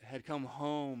Jesus had come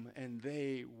home, and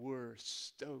they were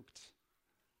stoked.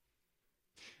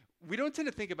 We don't tend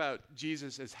to think about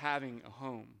Jesus as having a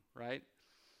home, right?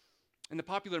 In the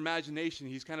popular imagination,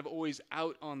 he's kind of always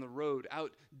out on the road,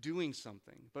 out doing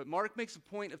something. But Mark makes a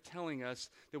point of telling us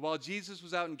that while Jesus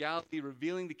was out in Galilee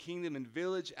revealing the kingdom in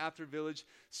village after village,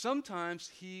 sometimes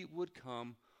he would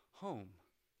come home.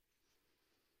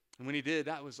 And when he did,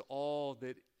 that was all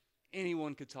that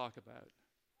anyone could talk about.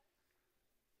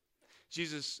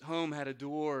 Jesus' home had a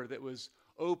door that was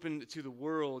open to the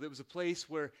world. It was a place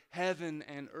where heaven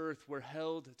and earth were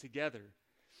held together.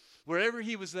 Wherever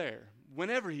he was there,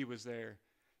 whenever he was there,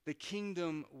 the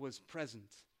kingdom was present.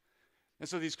 And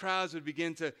so these crowds would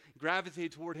begin to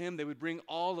gravitate toward him. They would bring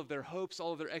all of their hopes,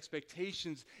 all of their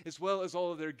expectations, as well as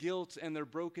all of their guilt and their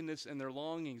brokenness and their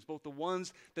longings, both the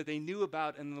ones that they knew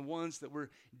about and the ones that were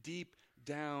deep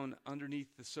down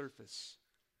underneath the surface.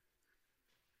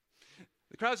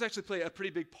 The crowds actually play a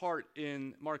pretty big part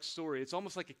in Mark's story. It's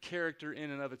almost like a character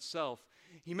in and of itself.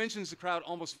 He mentions the crowd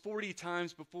almost 40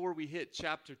 times before we hit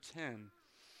chapter 10.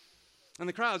 And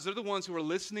the crowds, they're the ones who are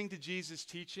listening to Jesus'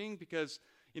 teaching because,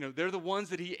 they're the ones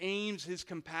that he aims his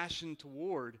compassion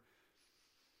toward.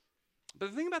 But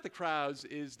the thing about the crowds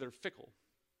is they're fickle.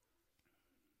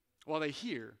 While they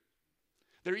hear,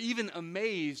 they're even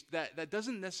amazed that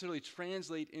doesn't necessarily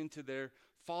translate into their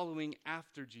following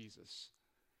after Jesus.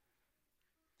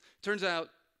 Turns out,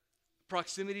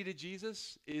 proximity to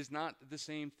Jesus is not the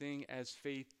same thing as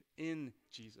faith in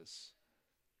Jesus.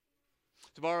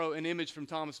 To borrow an image from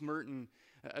Thomas Merton,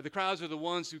 the crowds are the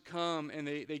ones who come and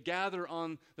they gather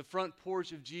on the front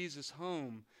porch of Jesus'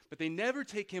 home, but they never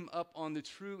take him up on the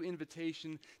true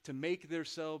invitation to make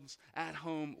themselves at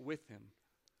home with him.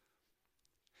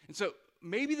 And so,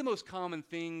 maybe the most common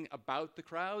thing about the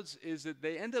crowds is that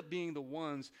they end up being the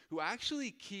ones who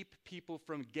actually keep people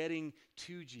from getting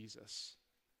to Jesus.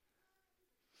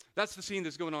 That's the scene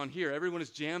that's going on here. Everyone is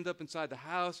jammed up inside the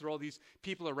house. There are all these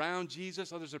people around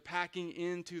Jesus. Others are packing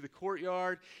into the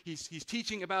courtyard. He's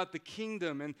teaching about the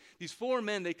kingdom. And these four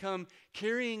men, they come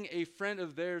carrying a friend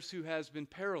of theirs who has been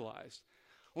paralyzed.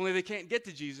 Only they can't get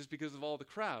to Jesus because of all the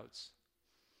crowds.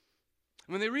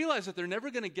 When they realize that they're never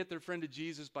going to get their friend to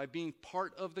Jesus by being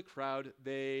part of the crowd,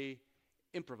 they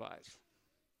improvise.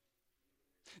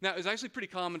 Now, it's actually pretty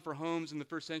common for homes in the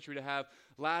first century to have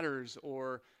ladders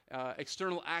or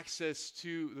external access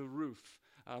to the roof.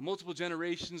 Multiple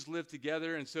generations lived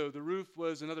together, and so the roof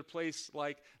was another place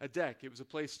like a deck. It was a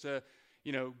place to,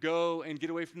 go and get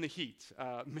away from the heat.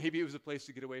 Maybe it was a place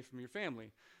to get away from your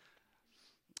family.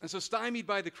 And so stymied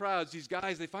by the crowds, these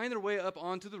guys, they find their way up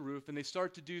onto the roof, and they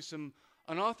start to do some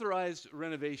unauthorized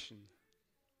renovation.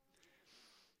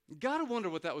 You got to wonder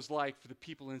what that was like for the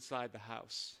people inside the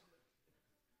house.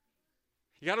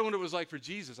 You got to wonder what it was like for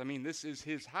Jesus. I mean, this is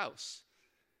his house.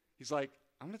 He's like,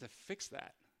 I'm going to have to fix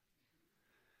that.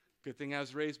 Good thing I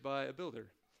was raised by a builder.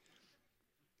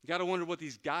 You got to wonder what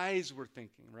these guys were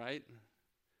thinking, right?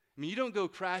 I mean, you don't go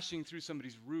crashing through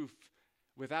somebody's roof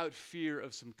without fear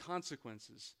of some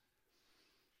consequences.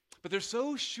 But they're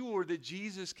so sure that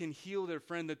Jesus can heal their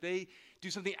friend that they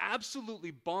do something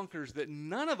absolutely bonkers that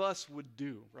none of us would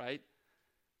do, right?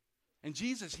 And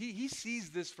Jesus, he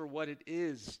sees this for what it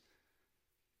is.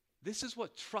 This is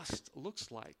what trust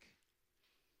looks like.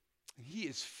 And he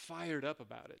is fired up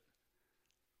about it.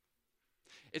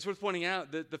 It's worth pointing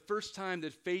out that the first time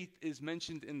that faith is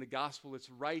mentioned in the gospel, it's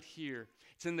right here.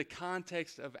 It's in the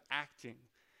context of acting.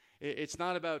 It's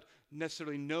not about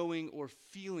necessarily knowing or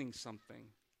feeling something.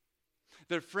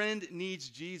 Their friend needs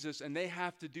Jesus, and they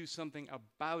have to do something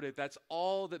about it. That's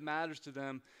all that matters to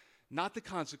them, not the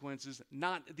consequences,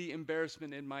 not the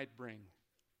embarrassment it might bring.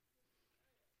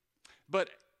 But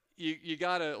you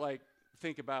got to,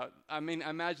 think about, I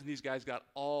imagine these guys got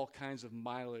all kinds of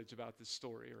mileage about this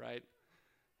story, right?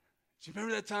 Do you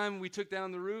remember that time we took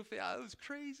down the roof? Yeah, it was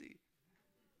crazy.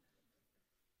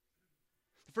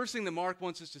 The first thing that Mark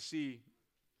wants us to see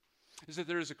is that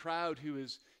there is a crowd who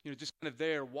is, just kind of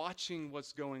there watching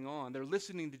what's going on. They're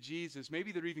listening to Jesus.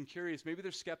 Maybe they're even curious. Maybe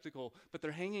they're skeptical, but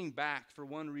they're hanging back for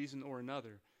one reason or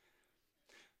another.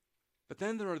 But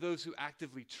then there are those who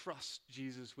actively trust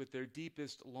Jesus with their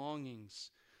deepest longings,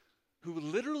 who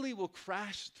literally will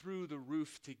crash through the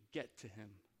roof to get to him.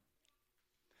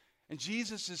 And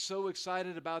Jesus is so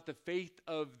excited about the faith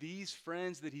of these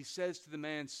friends that he says to the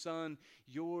man, "Son,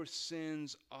 your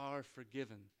sins are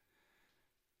forgiven."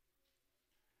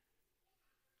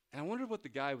 And I wonder what the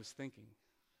guy was thinking.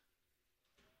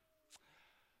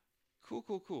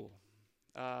 Cool.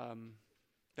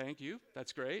 Thank you.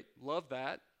 That's great. Love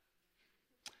that.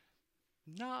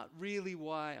 Not really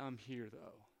why I'm here,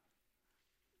 though.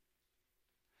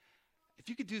 If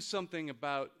you could do something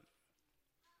about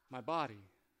my body,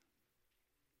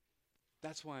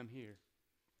 that's why I'm here.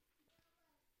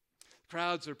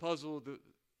 Crowds are puzzled.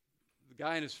 The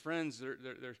guy and his friends,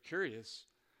 they're curious.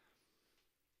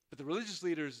 But the religious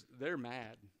leaders, they're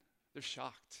mad. They're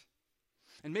shocked.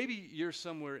 And maybe you're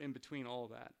somewhere in between all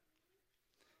that.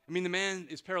 The man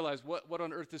is paralyzed. What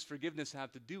on earth does forgiveness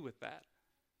have to do with that?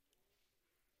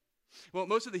 Well,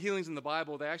 most of the healings in the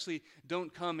Bible, they actually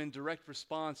don't come in direct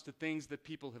response to things that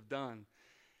people have done.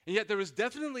 And yet there was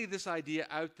definitely this idea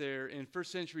out there in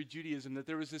first century Judaism that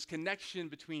there was this connection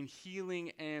between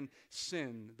healing and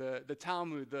sin. The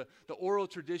Talmud, the oral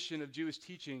tradition of Jewish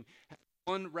teaching,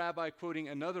 one rabbi quoting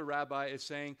another rabbi is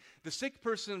saying, the sick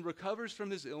person recovers from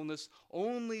his illness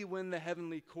only when the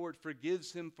heavenly court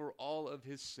forgives him for all of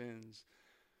his sins.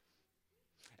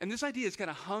 And this idea has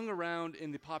kind of hung around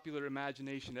in the popular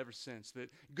imagination ever since, that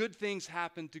good things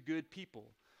happen to good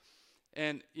people.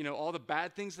 And, all the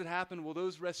bad things that happen, well,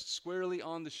 those rest squarely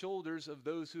on the shoulders of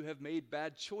those who have made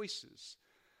bad choices.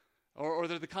 Or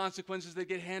they're the consequences that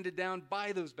get handed down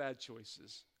by those bad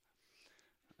choices.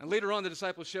 And later on, the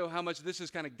disciples show how much this has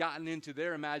kind of gotten into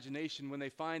their imagination when they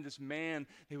find this man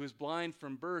who was blind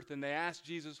from birth. And they ask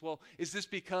Jesus, well, is this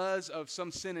because of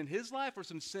some sin in his life or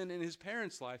some sin in his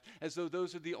parents' life? As though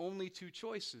those are the only two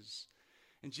choices.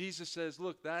 And Jesus says,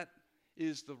 look, that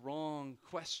is the wrong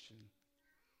question.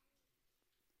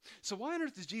 So why on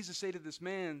earth does Jesus say to this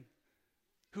man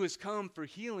who has come for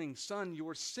healing, "Son,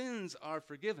 your sins are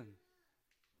forgiven"?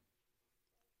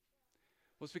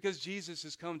 Well, it's because Jesus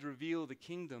has come to reveal the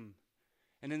kingdom.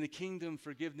 And in the kingdom,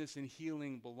 forgiveness and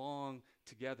healing belong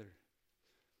together.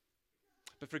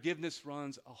 But forgiveness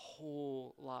runs a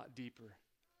whole lot deeper.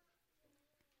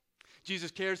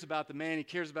 Jesus cares about the man. He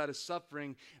cares about his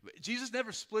suffering. Jesus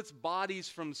never splits bodies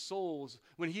from souls.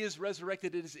 When he is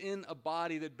resurrected, it is in a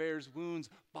body that bears wounds.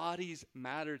 Bodies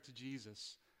matter to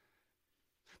Jesus.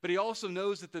 But he also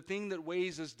knows that the thing that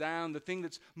weighs us down, the thing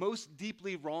that's most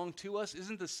deeply wrong to us,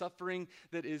 isn't the suffering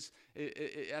that is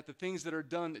at the things that are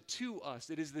done to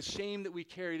us. It is the shame that we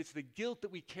carry. It's the guilt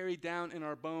that we carry down in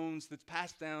our bones that's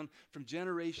passed down from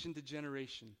generation to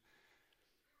generation.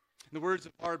 In the words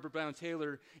of Barbara Brown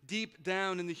Taylor, deep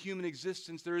down in the human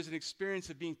existence, there is an experience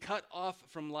of being cut off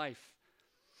from life.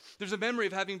 There's a memory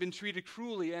of having been treated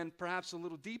cruelly, and perhaps a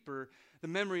little deeper, the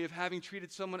memory of having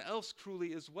treated someone else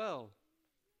cruelly as well.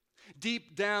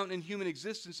 Deep down in human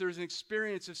existence, there is an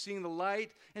experience of seeing the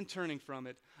light and turning from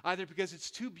it, either because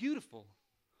it's too beautiful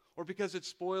or because it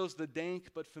spoils the dank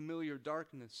but familiar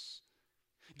darkness.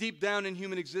 Deep down in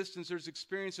human existence, there's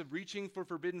experience of reaching for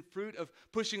forbidden fruit, of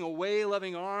pushing away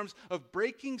loving arms, of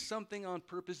breaking something on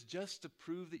purpose just to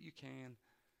prove that you can.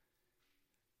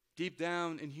 Deep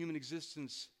down in human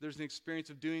existence, there's an experience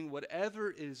of doing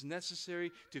whatever is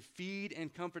necessary to feed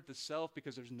and comfort the self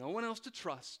because there's no one else to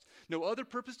trust, no other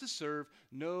purpose to serve,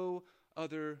 no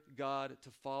other God to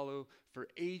follow. For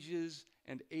ages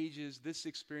and ages, this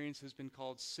experience has been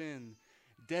called sin,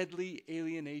 deadly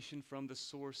alienation from the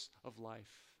source of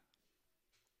life.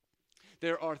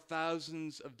 There are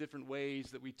thousands of different ways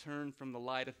that we turn from the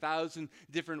light, 1,000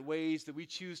 different ways that we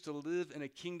choose to live in a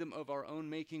kingdom of our own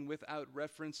making without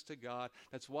reference to God.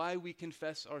 That's why we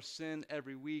confess our sin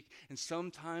every week, and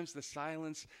sometimes the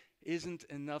silence isn't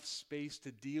enough space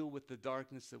to deal with the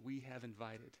darkness that we have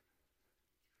invited.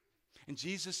 And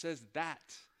Jesus says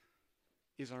that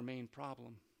is our main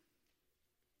problem.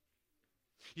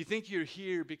 You think you're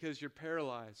here because you're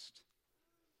paralyzed,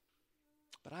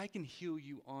 but I can heal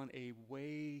you on a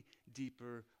way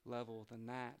deeper level than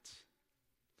that.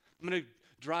 I'm going to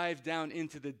drive down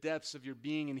into the depths of your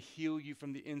being and heal you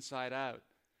from the inside out.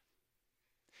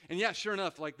 And yeah, sure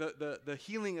enough, like the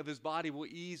healing of his body will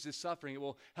ease his suffering. It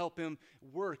will help him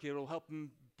work. It will help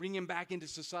him bring him back into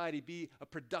society, be a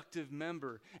productive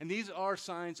member. And these are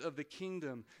signs of the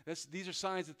kingdom. These are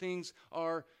signs that things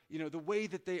are, the way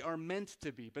that they are meant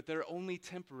to be, but they're only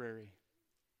temporary.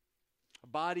 A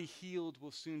body healed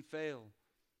will soon fail.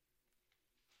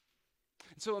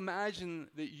 And so imagine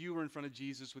that you were in front of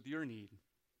Jesus with your need.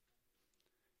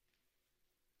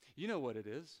 You know what it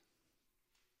is.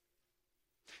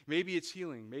 Maybe it's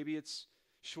healing. Maybe it's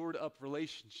shored up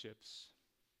relationships.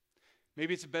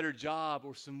 Maybe it's a better job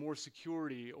or some more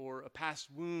security or a past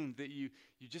wound that you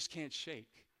just can't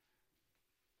shake.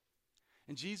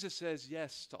 And Jesus says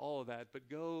yes to all of that, but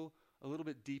go a little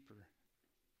bit deeper.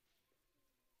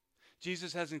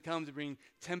 Jesus hasn't come to bring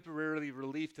temporary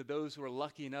relief to those who are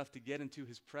lucky enough to get into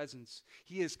his presence.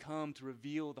 He has come to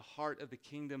reveal the heart of the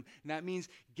kingdom, and that means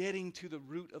getting to the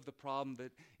root of the problem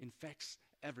that infects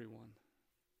everyone.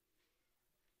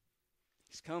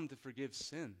 He's come to forgive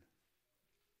sin.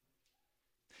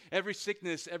 Every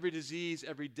sickness, every disease,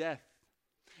 every death,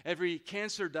 every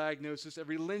cancer diagnosis,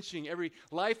 every lynching, every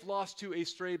life lost to a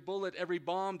stray bullet, every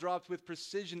bomb dropped with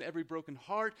precision, every broken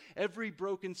heart, every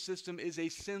broken system is a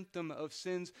symptom of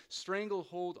sin's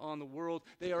stranglehold on the world.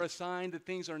 They are a sign that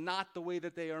things are not the way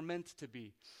that they are meant to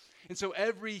be. And so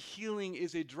every healing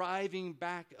is a driving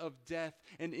back of death,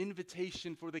 an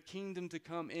invitation for the kingdom to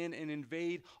come in and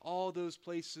invade all those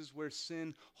places where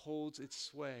sin holds its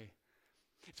sway.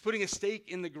 It's putting a stake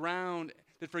in the ground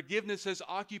that forgiveness has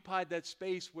occupied that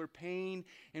space where pain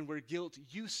and where guilt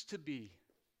used to be.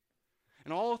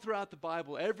 And all throughout the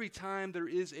Bible, every time there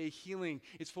is a healing,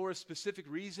 it's for a specific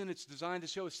reason. It's designed to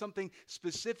show us something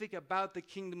specific about the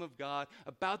kingdom of God,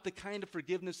 about the kind of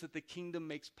forgiveness that the kingdom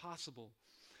makes possible.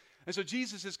 And so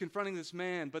Jesus is confronting this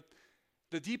man, but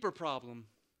the deeper problem,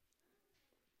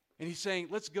 and he's saying,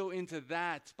 let's go into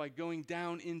that by going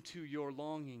down into your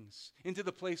longings, into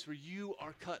the place where you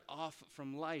are cut off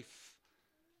from life.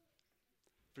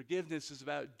 Forgiveness is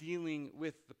about dealing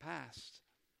with the past.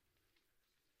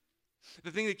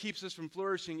 The thing that keeps us from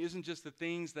flourishing isn't just the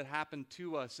things that happen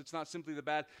to us. It's not simply the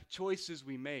bad choices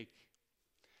we make.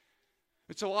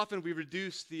 But so often we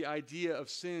reduce the idea of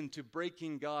sin to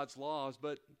breaking God's laws,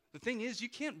 but the thing is, you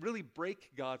can't really break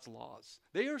God's laws.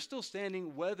 They are still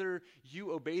standing whether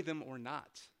you obey them or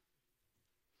not.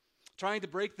 Trying to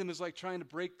break them is like trying to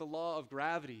break the law of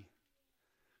gravity.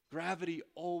 Gravity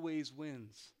always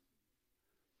wins.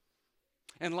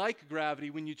 And like gravity,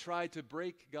 when you try to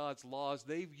break God's laws,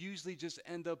 they usually just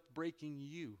end up breaking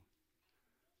you.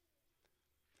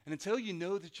 And until you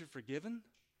know that you're forgiven,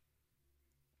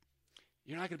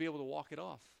 you're not going to be able to walk it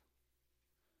off.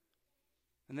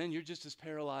 And then you're just as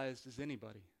paralyzed as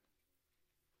anybody.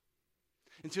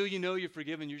 Until you know you're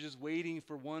forgiven, you're just waiting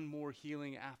for one more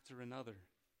healing after another.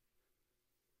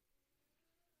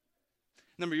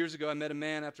 A number of years ago, I met a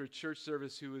man after a church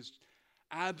service who was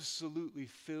absolutely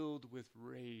filled with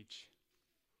rage.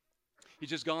 He'd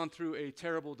just gone through a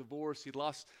terrible divorce. He'd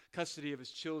lost custody of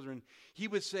his children. He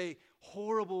would say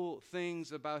horrible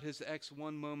things about his ex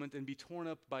one moment and be torn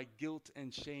up by guilt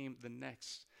and shame the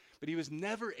next. But he was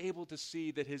never able to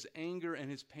see that his anger and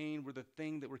his pain were the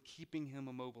thing that were keeping him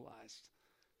immobilized.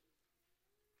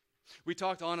 We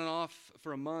talked on and off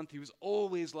for a month. He was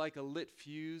always like a lit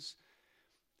fuse.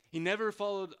 He never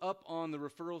followed up on the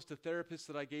referrals to therapists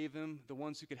that I gave him, the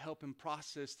ones who could help him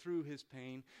process through his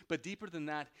pain. But deeper than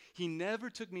that, he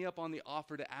never took me up on the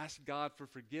offer to ask God for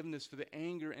forgiveness for the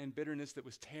anger and bitterness that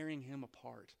was tearing him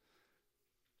apart.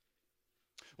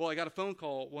 Well, I got a phone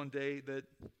call one day that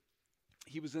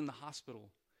he was in the hospital.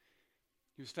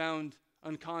 He was found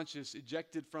unconscious,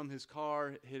 ejected from his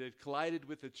car. He had collided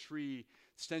with a tree,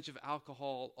 stench of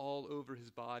alcohol all over his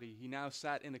body. He now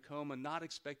sat in a coma, not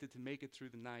expected to make it through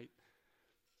the night.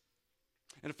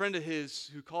 And a friend of his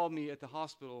who called me at the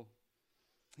hospital,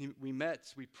 we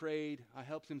met, we prayed, I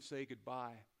helped him say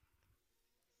goodbye.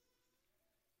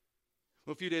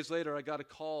 Well, a few days later, I got a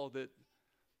call that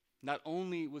not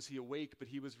only was he awake, but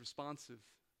he was responsive.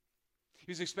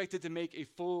 He was expected to make a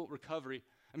full recovery.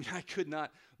 I mean, I could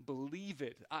not believe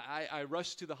it. I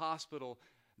rushed to the hospital.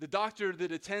 The doctor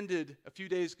that attended a few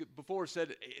days before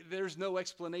said, there's no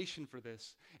explanation for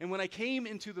this. And when I came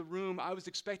into the room, I was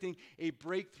expecting a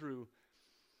breakthrough.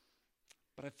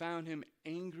 but I found him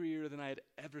angrier than I had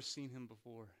ever seen him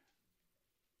before.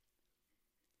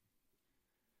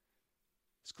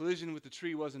 His collision with the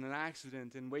tree wasn't an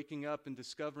accident, and waking up and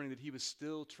discovering that he was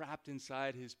still trapped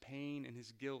inside his pain and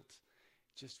his guilt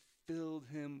just filled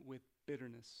him with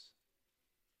bitterness.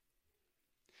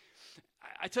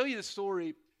 I tell you this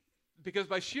story because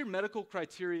by sheer medical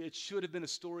criteria, it should have been a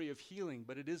story of healing,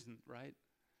 but it isn't, right?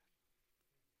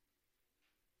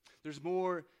 There's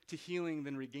more to healing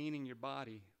than regaining your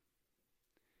body.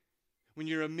 When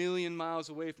you're a million miles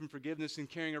away from forgiveness and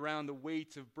carrying around the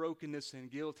weight of brokenness and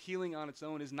guilt, healing on its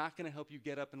own is not going to help you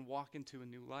get up and walk into a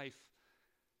new life.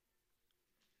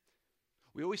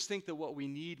 We always think that what we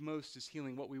need most is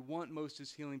healing, what we want most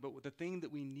is healing, but the thing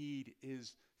that we need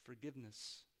is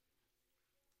forgiveness.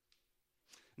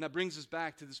 And that brings us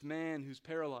back to this man who's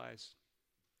paralyzed.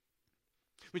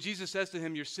 When Jesus says to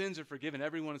him, "Your sins are forgiven,"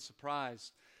 everyone is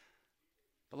surprised.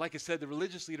 But like I said, the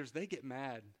religious leaders, they get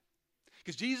mad.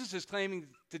 Because Jesus is claiming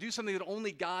to do something that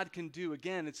only God can do.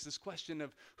 Again, it's this question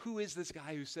of who is this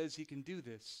guy who says he can do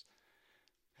this?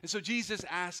 And so Jesus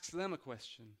asks them a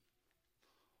question.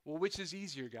 Well, which is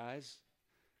easier, guys?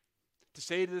 To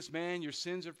say to this man, "Your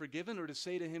sins are forgiven," or to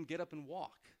say to him, "Get up and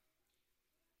walk"?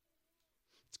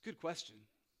 It's a good question.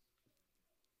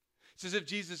 It's as if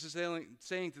Jesus is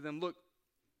saying to them, look,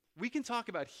 we can talk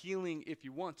about healing if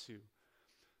you want to.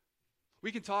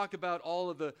 We can talk about all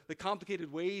of the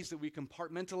complicated ways that we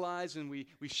compartmentalize and we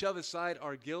shove aside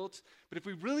our guilt. But if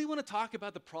we really want to talk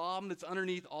about the problem that's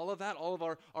underneath all of that, all of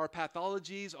our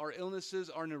pathologies, our illnesses,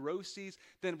 our neuroses,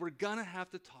 then we're going to have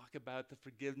to talk about the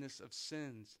forgiveness of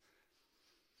sins.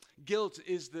 Guilt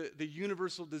is the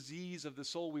universal disease of the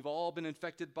soul. We've all been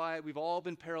infected by it. We've all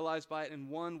been paralyzed by it in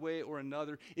one way or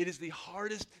another. It is the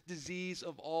hardest disease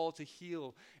of all to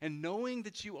heal. And knowing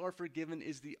that you are forgiven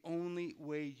is the only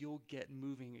way you'll get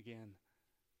moving again.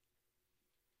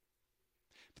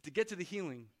 But to get to the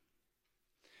healing,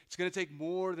 it's going to take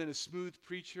more than a smooth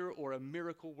preacher or a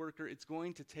miracle worker. It's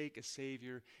going to take a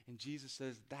Savior. And Jesus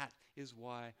says, that is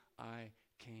why I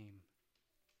came.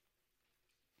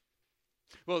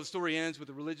 Well, the story ends with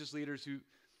the religious leaders who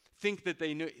think that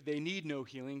they need no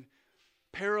healing,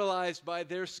 paralyzed by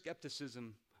their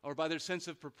skepticism or by their sense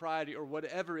of propriety or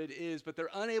whatever it is, but they're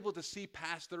unable to see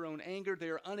past their own anger. They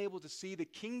are unable to see the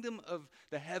kingdom of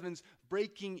the heavens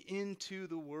breaking into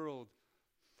the world.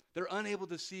 They're unable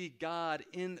to see God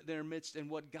in their midst and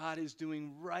what God is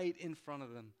doing right in front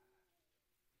of them.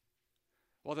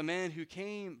 While the man who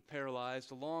came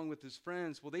paralyzed along with his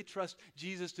friends, well, they trust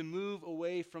Jesus to move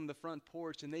away from the front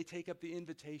porch, and they take up the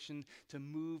invitation to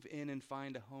move in and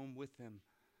find a home with him.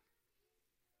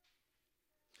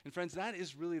 And friends, that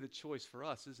is really the choice for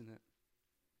us, isn't it?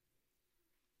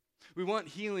 We want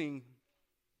healing,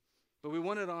 but we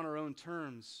want it on our own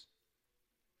terms.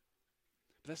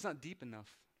 But that's not deep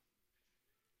enough.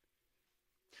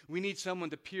 We need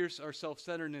someone to pierce our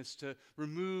self-centeredness, to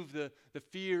remove the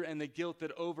fear and the guilt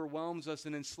that overwhelms us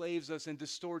and enslaves us and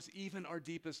distorts even our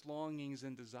deepest longings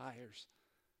and desires.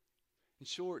 In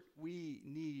short, we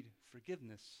need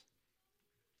forgiveness.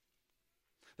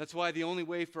 That's why the only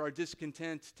way for our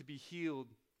discontent to be healed,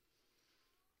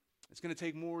 it's going to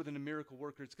take more than a miracle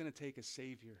worker. It's going to take a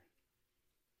Savior.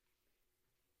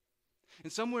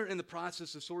 And somewhere in the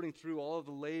process of sorting through all of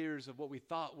the layers of what we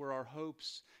thought were our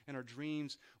hopes and our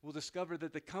dreams, we'll discover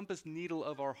that the compass needle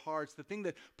of our hearts, the thing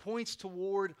that points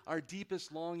toward our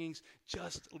deepest longings,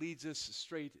 just leads us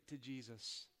straight to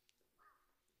Jesus.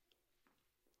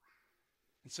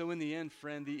 And so in the end,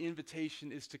 friend, the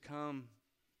invitation is to come,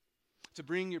 to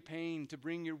bring your pain, to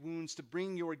bring your wounds, to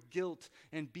bring your guilt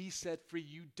and be set free.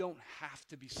 You don't have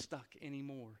to be stuck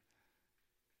anymore.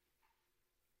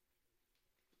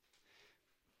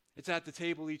 It's at the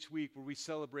table each week where we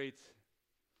celebrate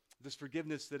this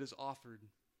forgiveness that is offered,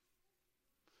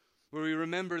 where we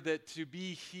remember that to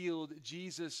be healed,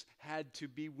 Jesus had to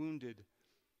be wounded.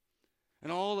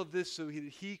 And all of this so that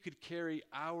he could carry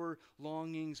our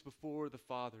longings before the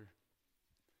Father.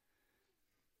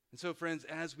 And so, friends,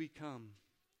 as we come,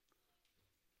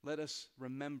 let us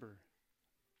remember,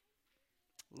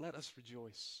 let us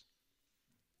rejoice,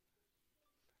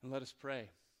 and let us pray.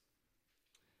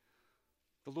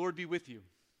 The Lord be with you.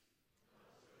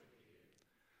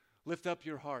 Lift up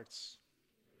your hearts.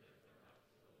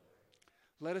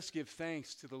 Let us give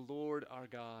thanks to the Lord our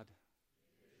God.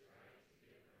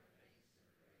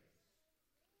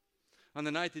 On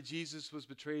the night that Jesus was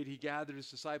betrayed, he gathered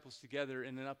his disciples together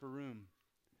in an upper room.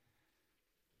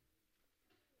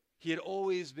 He had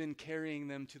always been carrying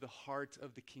them to the heart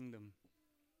of the kingdom.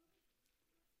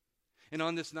 And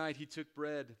on this night, he took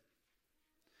bread.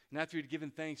 And after he had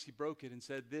given thanks, he broke it and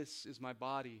said, "This is my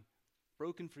body,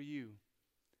 broken for you.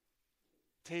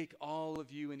 Take all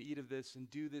of you and eat of this, and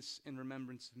do this in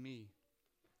remembrance of me.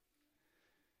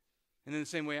 And in the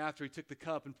same way, after he took the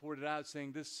cup and poured it out,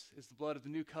 saying, this is the blood of the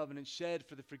new covenant shed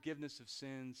for the forgiveness of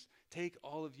sins. Take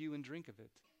all of you and drink of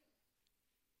it.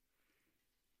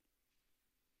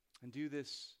 And do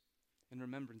this in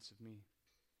remembrance of me.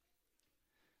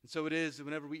 And so it is that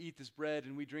whenever we eat this bread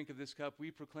and we drink of this cup,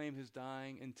 we proclaim his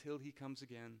dying until he comes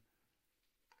again.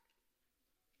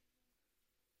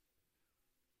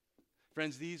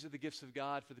 Friends, these are the gifts of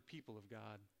God for the people of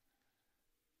God.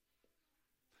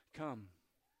 Come.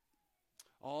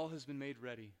 All has been made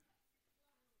ready.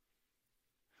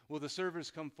 Will the servers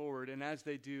come forward, and as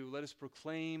they do, let us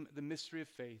proclaim the mystery of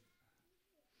faith.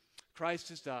 Christ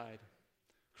has died.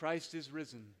 Christ is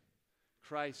risen.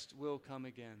 Christ will come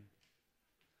again.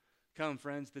 Come,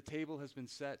 friends, the table has been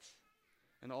set,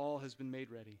 and all has been made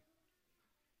ready.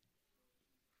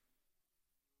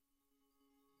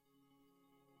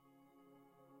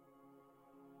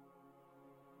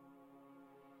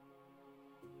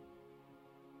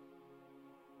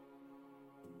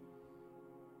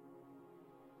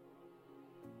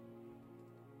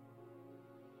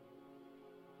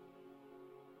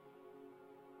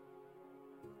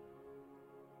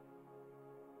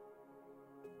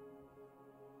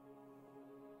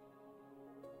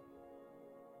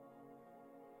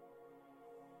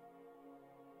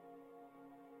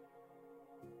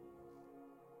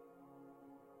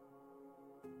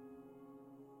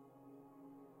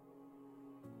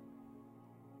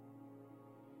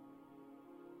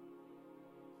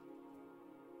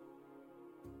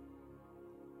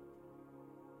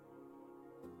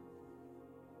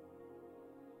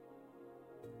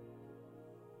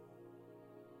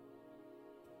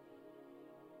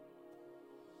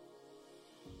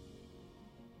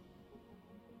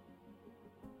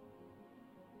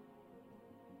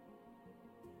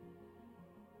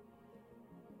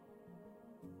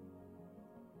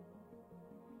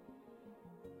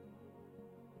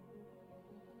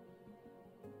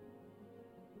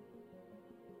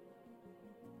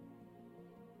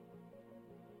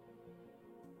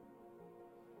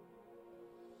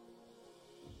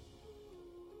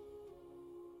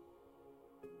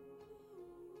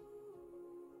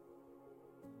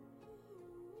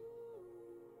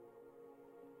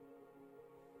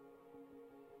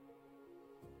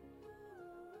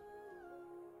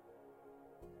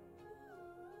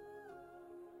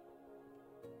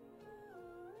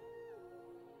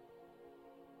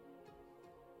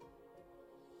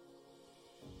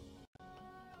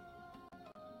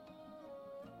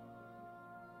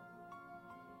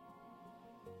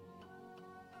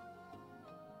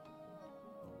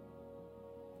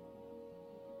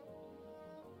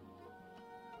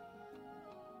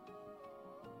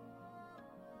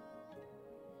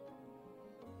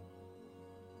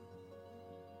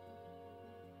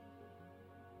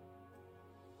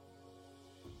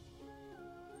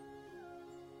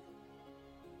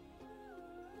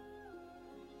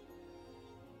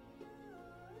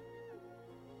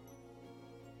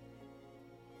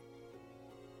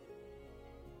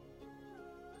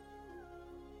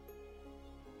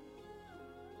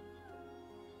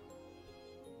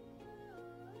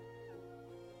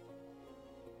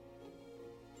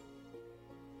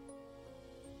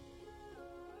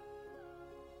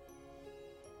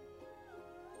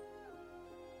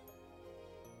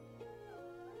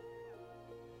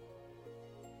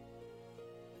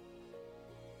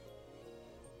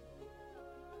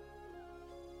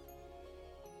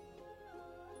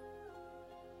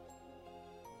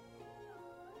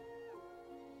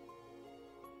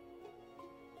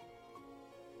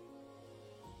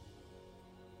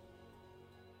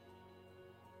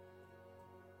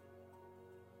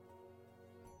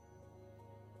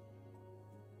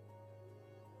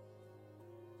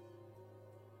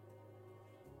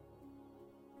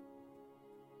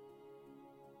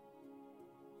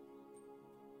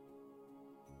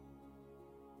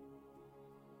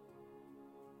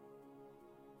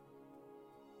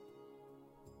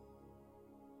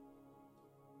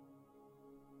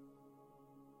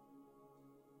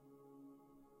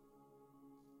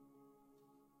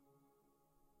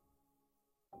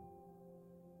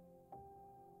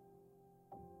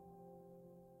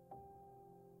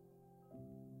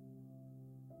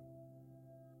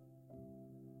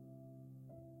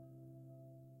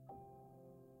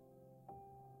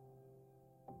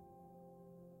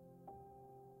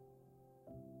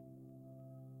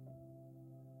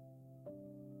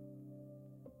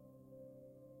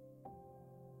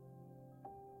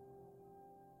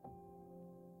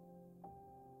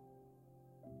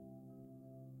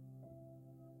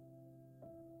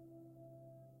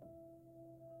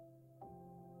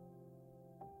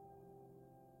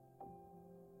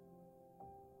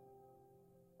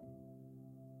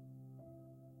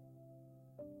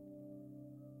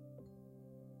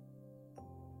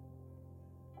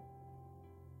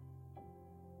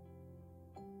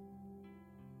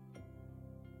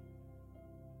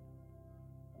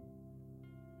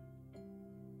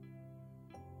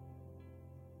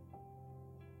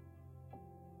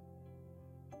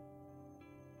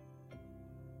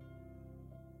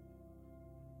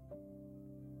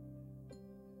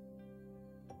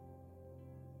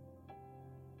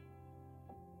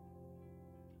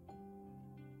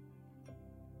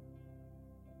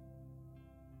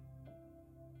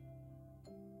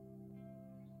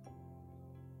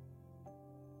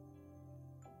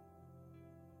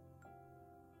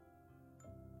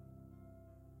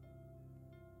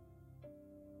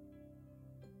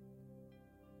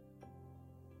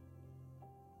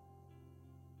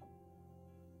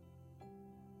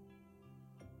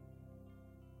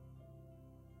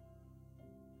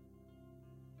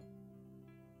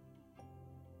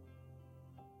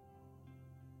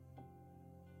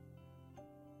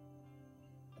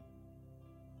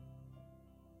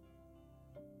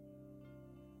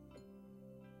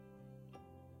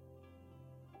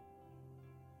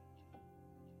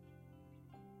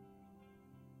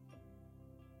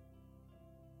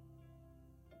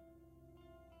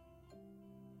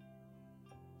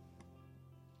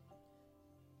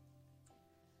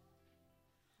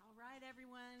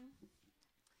 everyone.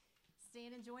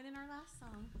 Stand and join in our last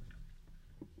song.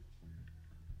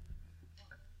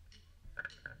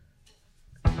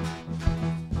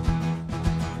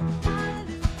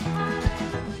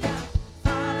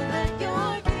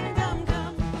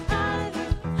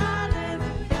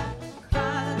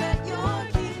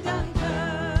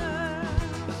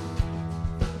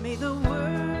 May the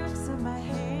works of my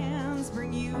hands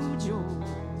bring you joy.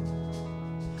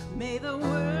 May the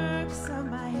works of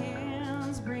my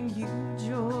hands bring you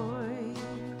joy.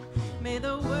 May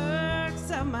the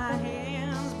works of my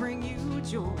hands bring you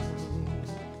joy.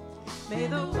 May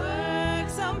the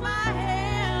works of my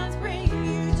hands bring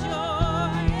you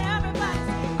joy. Everybody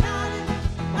sing hallelujah,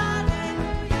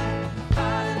 hallelujah.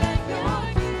 Father, let your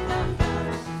kingdom come.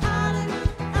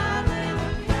 Hallelujah,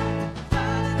 hallelujah.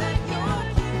 Father, let your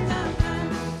kingdom come.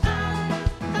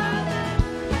 Hallelujah,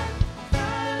 hallelujah.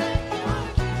 Father, let your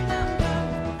kingdom come.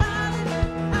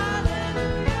 Hallelujah,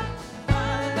 hallelujah.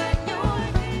 Father, let your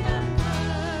kingdom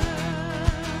come.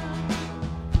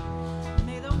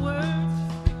 May the words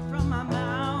from my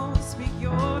mouth speak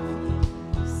your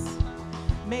peace.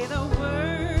 May the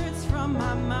words from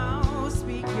my mouth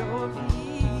speak your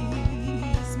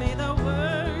peace. May the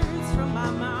words from my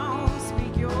mouth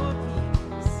speak your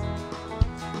peace.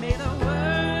 May the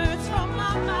words from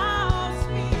my mouth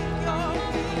speak your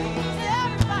peace.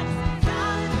 Everybody sing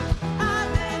hallelujah,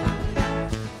 hallelujah.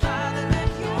 Father, let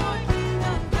your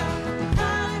kingdom come.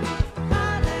 Hallelujah,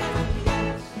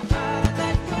 hallelujah. Father,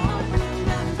 let your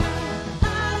kingdom come.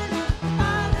 Hallelujah,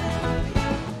 hallelujah.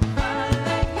 Father,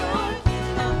 let your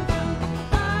kingdom come.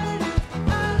 Hallelujah,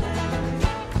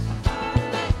 hallelujah. Father,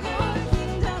 let your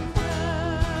kingdom come.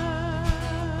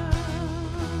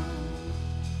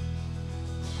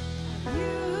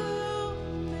 You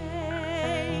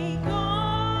make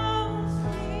all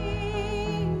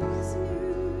things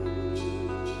new.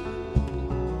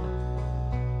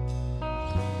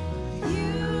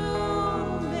 You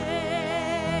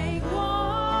make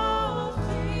all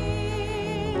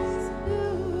things new.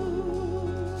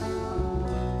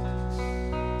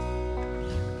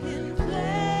 In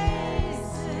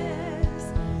places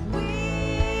we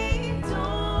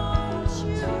don't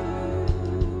choose.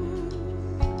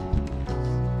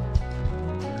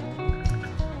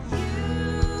 You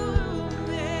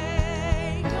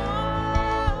make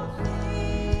all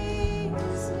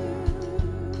things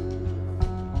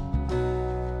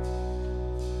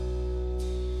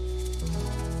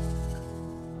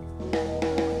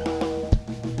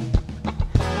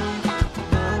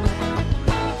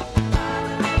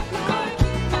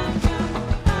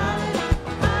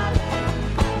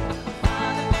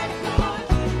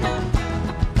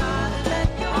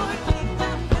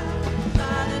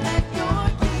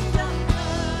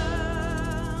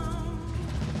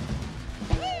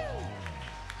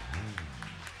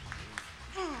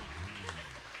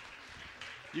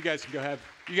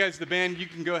You guys, the band, you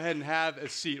can go ahead and have a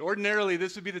seat. Ordinarily,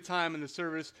 this would be the time in the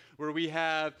service where we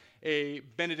have a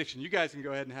benediction. You guys can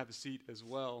go ahead and have a seat as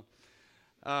well.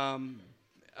 When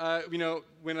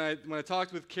I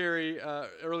talked with Carrie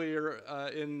earlier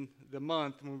in the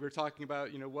month, when we were talking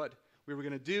about what we were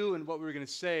going to do and what we were going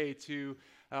to say to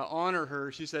honor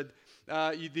her, she said,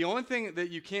 the only thing that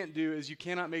you can't do is you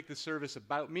cannot make the service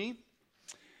about me.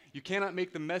 You cannot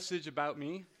make the message about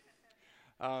me,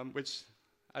 which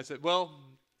I said, well,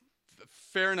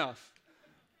 fair enough.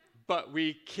 But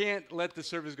we can't let the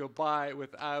service go by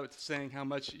without saying how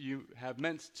much you have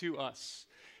meant to us.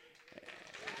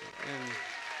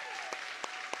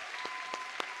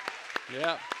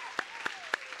 Yeah.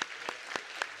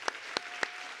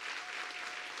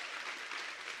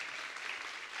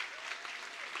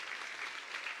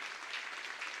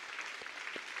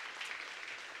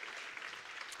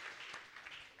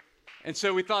 And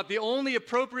so we thought the only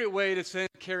appropriate way to send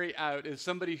Carrie out as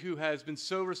somebody who has been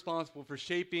so responsible for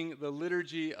shaping the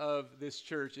liturgy of this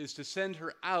church is to send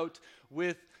her out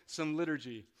with some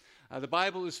liturgy. The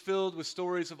Bible is filled with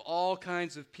stories of all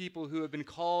kinds of people who have been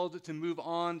called to move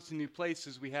on to new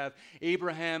places. We have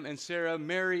Abraham and Sarah,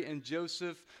 Mary and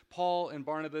Joseph, Paul and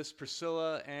Barnabas,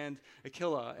 Priscilla and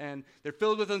Aquila. And they're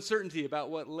filled with uncertainty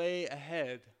about what lay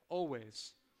ahead,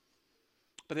 always.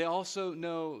 But they also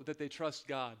know that they trust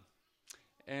God.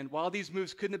 And while these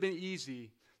moves couldn't have been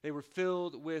easy, they were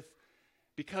filled with,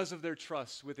 because of their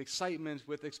trust, with excitement,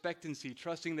 with expectancy,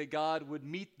 trusting that God would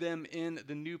meet them in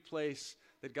the new place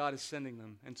that God is sending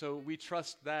them. And so we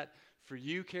trust that for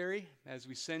you, Carrie, as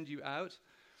we send you out.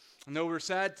 And though we're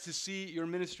sad to see your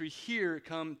ministry here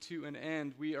come to an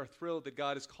end, we are thrilled that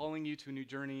God is calling you to a new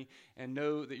journey and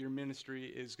know that your ministry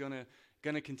is going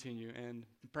to continue, and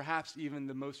perhaps even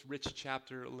the most rich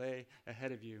chapter lay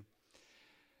ahead of you.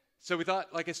 So we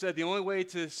thought, like I said, the only way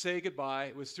to say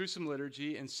goodbye was through some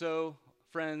liturgy. And so,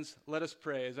 friends, let us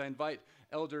pray as I invite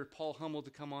Elder Paul Hummel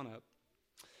to come on up.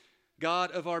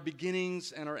 God of our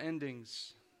beginnings and our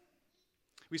endings,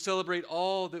 we celebrate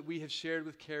all that we have shared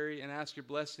with Carrie and ask your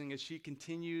blessing as she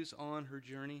continues on her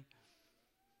journey.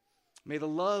 May the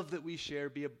love that we share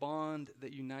be a bond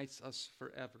that unites us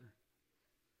forever,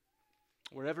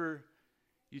 wherever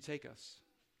you take us.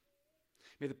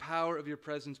 May the power of your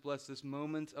presence bless this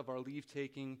moment of our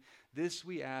leave-taking. This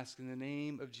we ask in the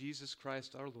name of Jesus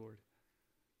Christ our Lord,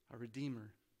 our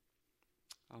Redeemer.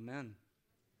 Amen.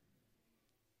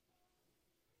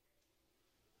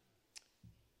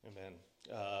 Amen.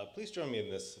 Please join me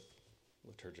in this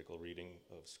liturgical reading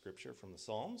of Scripture from the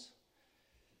Psalms.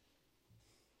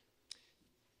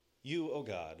 You, O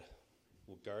God,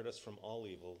 will guard us from all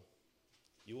evil.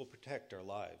 You will protect our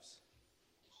lives.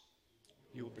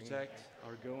 You will protect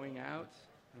our going out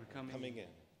and our coming in,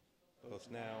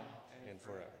 both now and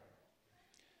forever.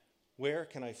 Where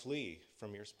can I flee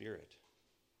from your spirit?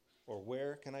 Or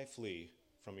where can I flee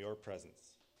from your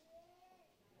presence?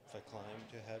 If I climb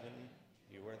to heaven,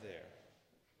 you are there.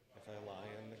 If I lie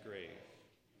in the grave,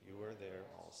 you are there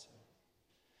also.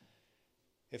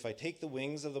 If I take the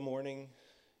wings of the morning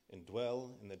and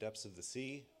dwell in the depths of the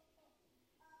sea,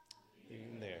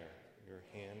 even there your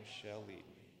hand shall lead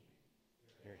me.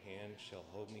 Your hand shall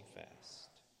hold me fast.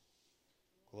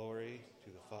 Glory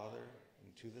to the Father,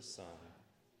 and to the Son,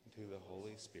 and to the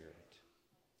Holy Spirit,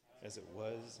 as it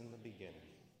was in the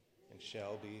beginning, and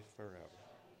shall be forever.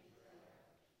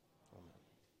 Amen.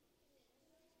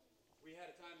 We had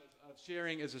a time of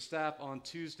sharing as a staff on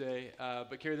Tuesday,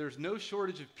 but Carrie, there's no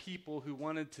shortage of people who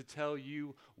wanted to tell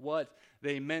you what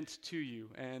they meant to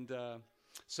you. And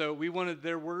so we wanted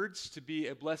their words to be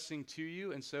a blessing to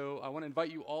you. And so I want to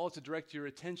invite you all to direct your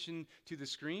attention to the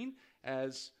screen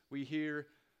as we hear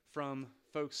from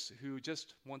folks who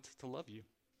just want to love you.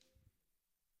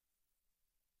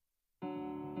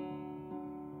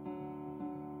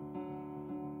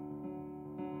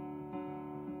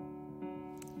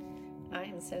 I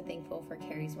am so thankful for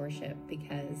Carrie's worship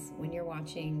because when you're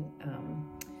watching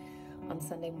on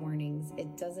Sunday mornings,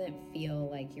 it doesn't feel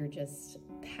like you're just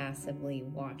passively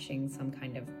watching some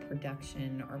kind of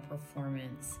production or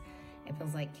performance. It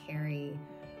feels like Carrie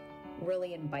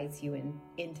really invites you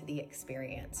into the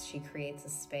experience. She creates a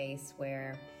space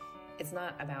where it's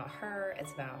not about her,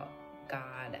 it's about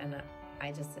God. And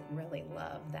I just really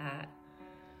love that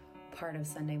part of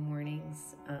Sunday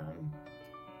mornings.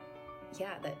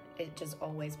 That it just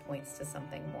always points to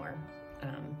something more.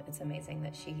 It's amazing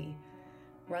that she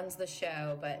runs the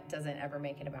show but doesn't ever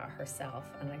make it about herself,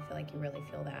 and I feel like you really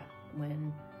feel that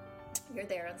when you're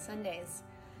there on Sundays.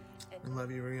 We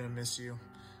love you. We're gonna miss you.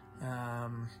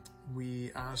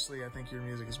 We honestly, I think your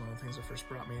music is one of the things that first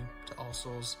brought me to All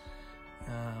Souls,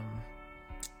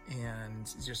 and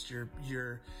just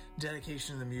your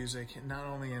dedication to the music, not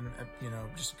only in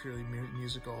just a purely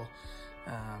musical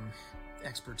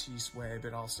expertise way,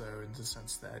 but also in the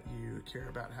sense that you care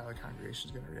about how the congregation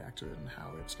is going to react to it and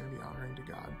how it's going to be honoring to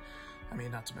God. I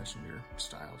mean, not to mention your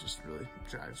style just really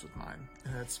jives with mine.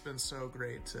 And it's been so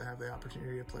great to have the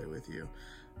opportunity to play with you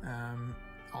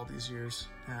all these years.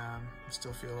 I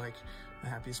still feel like the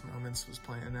happiest moments was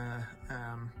playing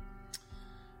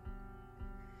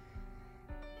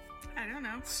I don't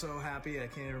know. So Happy. I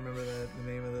can't even remember the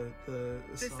name of the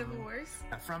song. Civil Wars?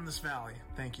 From This Valley.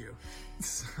 Thank you.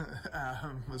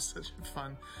 Was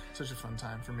such a fun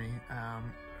time for me.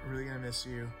 Really gonna miss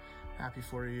you. Happy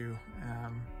for you.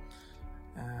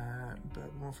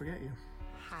 But we won't forget you.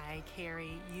 Hi,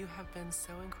 Carrie. You have been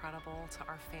so incredible to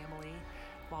our family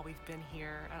while we've been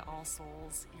here at All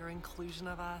Souls. Your inclusion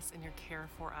of us and your care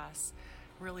for us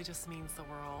really just means the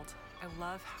world. I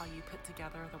love how you put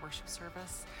together the worship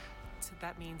service.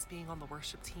 That means being on the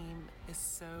worship team is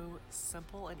so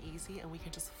simple and easy, and we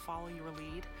can just follow your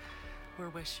lead. We're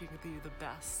wishing you the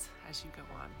best as you go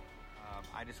on.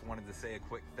 I just wanted to say a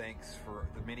quick thanks for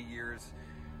the many years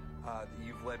that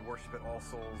you've led worship at All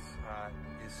Souls.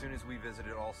 As soon as we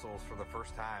visited All Souls for the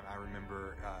first time, I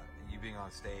remember you being on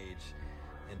stage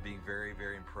and being very,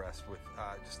 very impressed with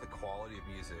just the quality of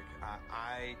music.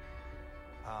 I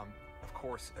of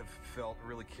course, have felt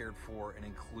really cared for and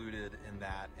included in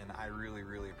that, and I really,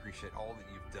 really appreciate all that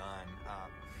you've done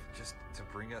just to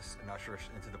bring us and usher us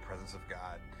into the presence of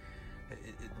God.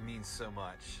 It means so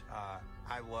much.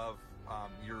 I love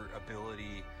your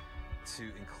ability to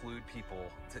include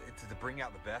people, to bring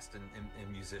out the best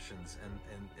in musicians,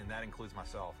 and that includes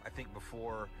myself. I think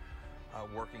before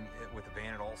working with the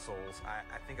band at All Souls,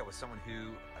 I think I was someone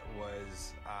who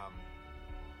was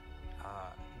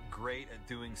great at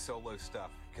doing solo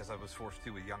stuff because I was forced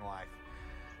to with Young Life.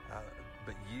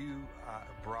 But you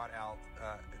brought out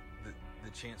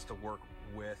the chance to work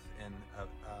with and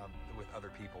with other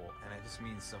people, and it just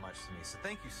means so much to me. So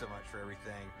thank you so much for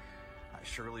everything.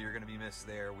 Surely you're going to be missed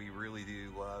there. We really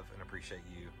do love and appreciate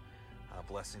you.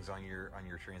 Blessings on your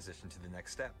transition to the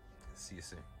next step. See you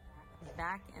soon.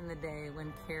 Back in the day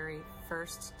when Carrie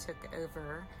first took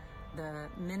over the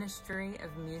ministry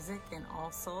of music in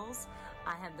All Souls,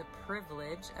 I had the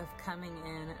privilege of coming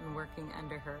in and working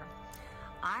under her.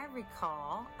 I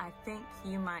recall, I think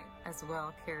you might as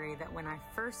well, Carrie, that when I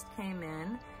first came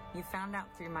in, you found out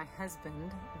through my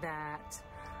husband that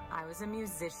I was a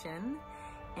musician,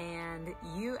 and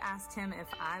you asked him if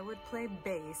I would play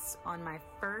bass on my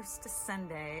first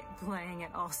Sunday playing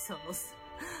at All Souls.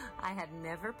 I had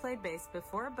never played bass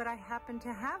before, but I happened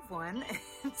to have one,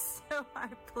 and so I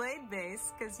played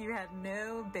bass because you had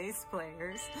no bass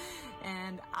players,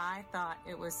 and I thought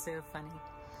it was so funny.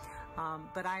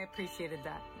 But I appreciated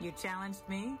that. You challenged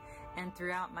me, and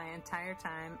throughout my entire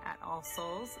time at All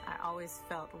Souls, I always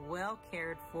felt well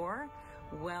cared for,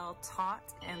 well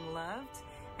taught and loved,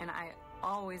 and I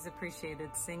always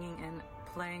appreciated singing and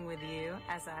playing with you,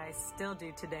 as I still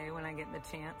do today when I get the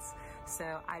chance.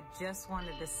 So I just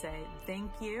wanted to say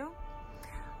thank you.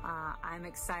 I'm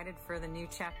excited for the new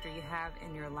chapter you have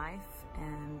in your life,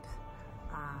 and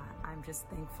I'm just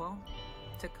thankful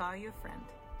to call you a friend.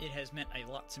 It has meant a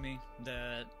lot to me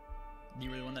that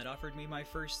you were the one that offered me my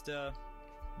first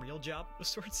real job of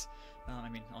sorts. I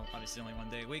mean, obviously only one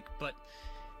day a week, but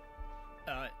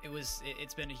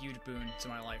it's been a huge boon to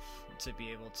my life to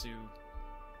be able to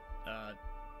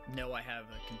know I have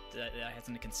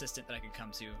something consistent that I can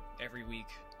come to every week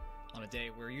on a day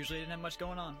where usually I didn't have much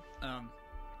going on.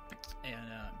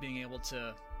 Being able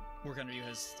to work under you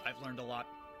I've learned a lot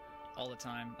all the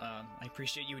time. I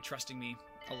appreciate you trusting me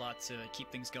a lot to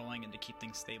keep things going and to keep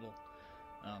things stable.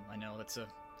 I know that's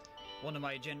one of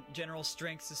my general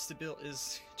strengths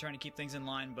is trying to keep things in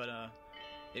line, but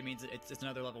it means it's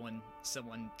another level when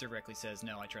someone directly says,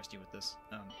 no, I trust you with this.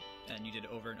 And you did it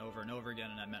over and over and over again,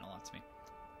 and that meant a lot to me.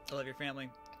 I love your family.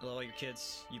 I love all your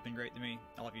kids. You've been great to me.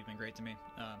 All of you have been great to me.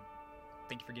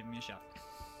 Thank you for giving me a shot.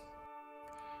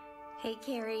 Hey,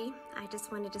 Carrie. I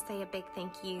just wanted to say a big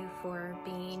thank you for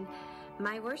being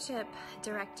my worship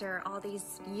director all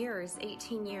these years,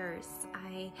 18 years.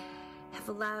 I have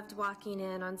loved walking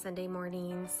in on Sunday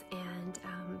mornings and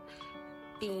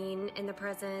being in the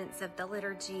presence of the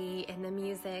liturgy and the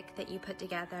music that you put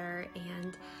together,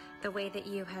 and the way that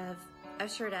you have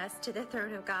ushered us to the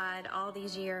throne of God all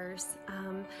these years.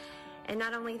 And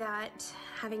not only that,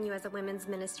 having you as a women's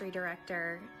ministry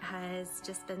director has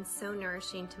just been so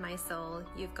nourishing to my soul.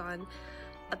 You've gone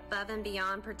above and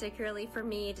beyond, particularly for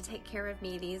me, to take care of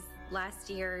me these last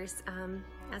years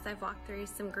as I've walked through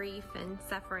some grief and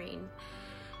suffering.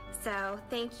 So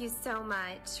thank you so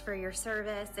much for your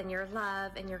service and your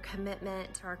love and your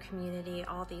commitment to our community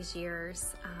all these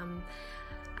years.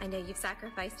 I know you've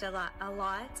sacrificed a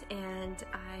lot, and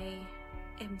I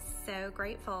am so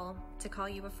grateful to call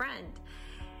you a friend.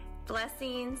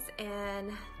 Blessings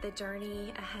in the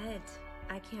journey ahead.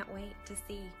 I can't wait to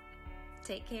see.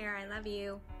 Take care. I love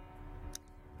you.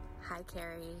 Hi,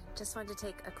 Carrie. Just wanted to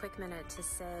take a quick minute to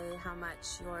say how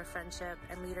much your friendship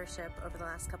and leadership over the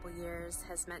last couple years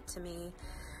has meant to me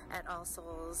at All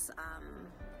Souls.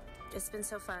 It's been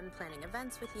so fun planning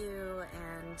events with you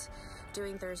and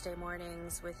doing Thursday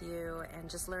mornings with you, and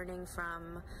just learning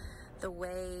from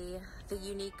the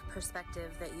unique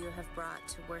perspective that you have brought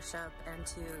to worship and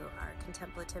to our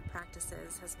contemplative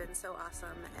practices has been so awesome,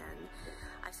 and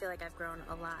I feel like I've grown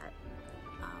a lot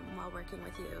while working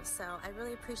with you. So I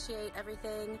really appreciate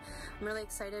everything. I'm really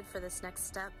excited for this next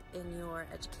step in your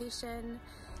education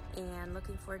and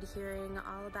looking forward to hearing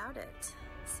all about it.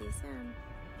 See you soon.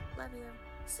 Love you.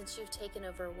 Since you've taken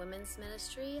over women's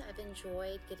ministry, I've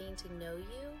enjoyed getting to know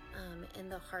you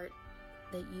and the heart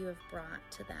that you have brought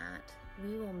to that.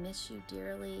 We will miss you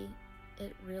dearly.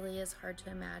 It really is hard to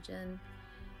imagine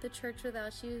the church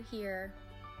without you here,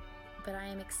 but I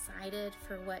am excited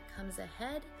for what comes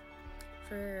ahead,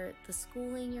 for the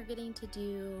schooling you're getting to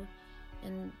do,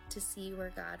 and to see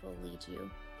where God will lead you.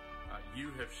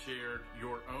 You have shared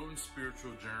your own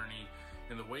spiritual journey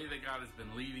and the way that God has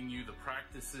been leading you, the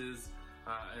practices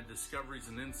and discoveries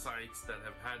and insights that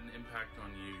have had an impact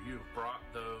on you. You have brought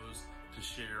those to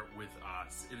share with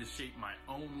us. It has shaped my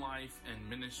own life and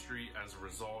ministry as a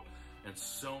result, and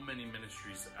so many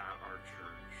ministries at our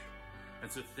church. And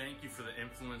so thank you for the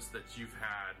influence that you've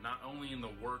had, not only in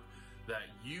the work that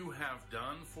you have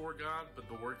done for God, but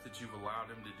the work that you've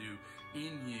allowed Him to do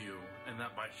in you, and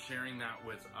that by sharing that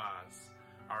with us,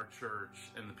 our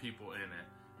church and the people in it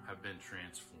have been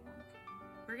transformed.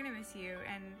 We're going to miss you,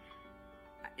 and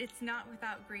it's not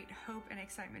without great hope and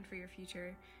excitement for your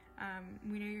future.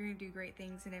 We know you're going to do great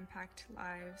things and impact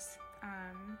lives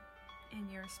in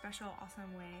your special,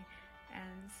 awesome way.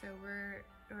 And so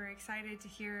we're excited to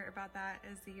hear about that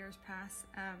as the years pass.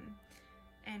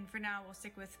 And for now, we'll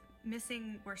stick with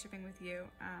missing worshiping with you.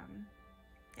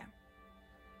 Yeah.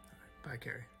 Bye,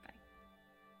 Carrie. Bye.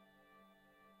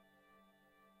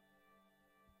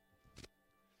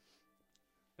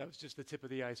 That was just the tip of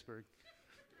the iceberg.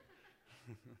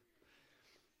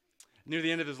 Near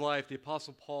the end of his life, the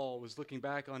Apostle Paul was looking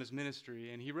back on his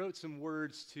ministry, and he wrote some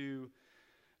words to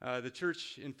the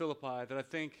church in Philippi that I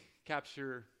think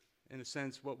capture, in a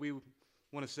sense, what we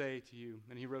want to say to you.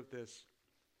 And he wrote this: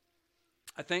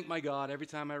 I thank my God every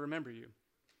time I remember you.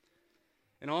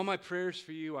 In all my prayers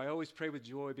for you, I always pray with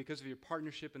joy because of your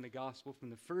partnership in the gospel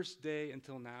from the first day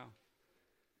until now.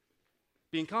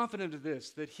 Being confident of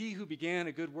this, that he who began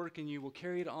a good work in you will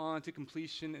carry it on to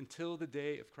completion until the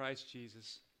day of Christ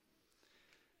Jesus.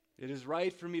 It is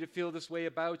right for me to feel this way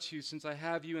about you, since I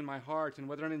have you in my heart, and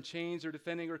whether I'm in chains or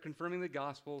defending or confirming the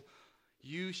gospel,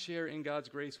 you share in God's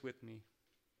grace with me.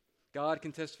 God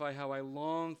can testify how I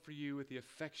long for you with the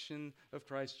affection of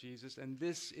Christ Jesus, and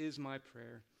this is my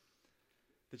prayer,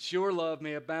 that your love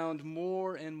may abound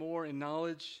more and more in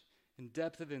knowledge and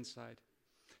depth of insight,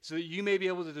 so that you may be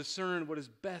able to discern what is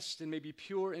best and may be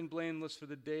pure and blameless for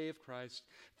the day of Christ,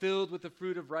 filled with the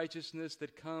fruit of righteousness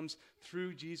that comes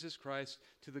through Jesus Christ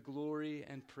to the glory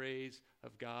and praise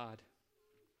of God.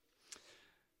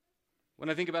 When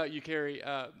I think about you, Carrie,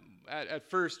 at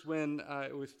first, when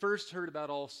I was first heard about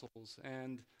All Souls,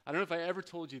 and I don't know if I ever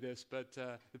told you this, but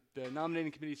the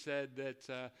nominating committee said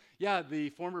that, the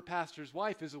former pastor's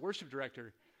wife is the worship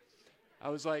director. I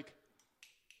was like,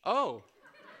 oh.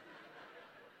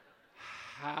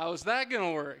 How's that going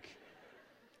to work?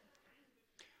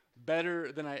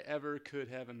 Better than I ever could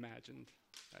have imagined.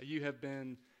 You have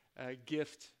been a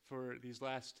gift for these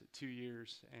last 2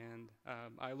 years, and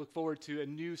I look forward to a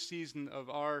new season of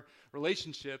our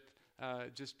relationship,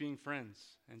 just being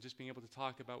friends and just being able to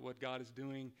talk about what God is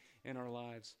doing in our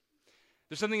lives.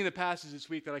 There's something in the passage this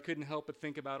week that I couldn't help but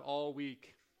think about all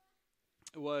week.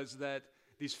 It was that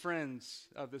these friends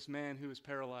of this man who was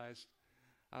paralyzed,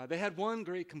 they had one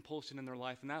great compulsion in their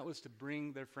life, and that was to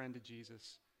bring their friend to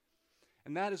Jesus.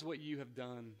 And that is what you have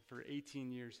done for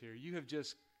 18 years here. You have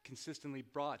just consistently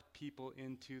brought people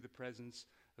into the presence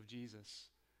of Jesus.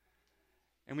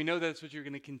 And we know that's what you're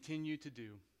going to continue to do.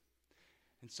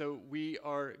 And so we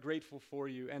are grateful for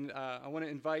you. And I want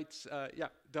to invite,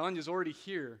 Danya's already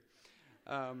here.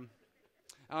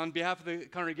 On behalf of the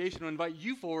congregation, I invite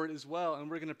you forward as well, and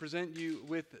we're going to present you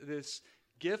with this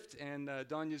gift, and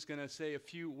Danya's going to say a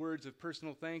few words of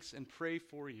personal thanks and pray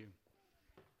for you.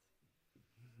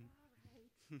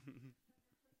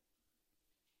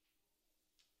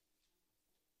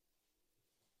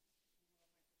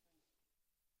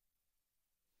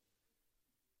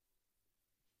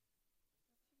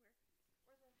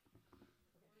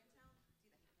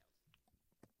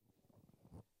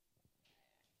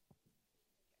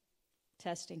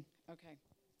 Testing. Okay.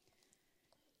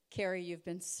 Carrie, you've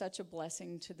been such a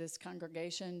blessing to this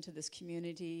congregation, to this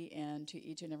community, and to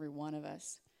each and every one of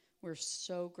us. We're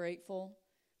so grateful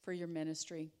for your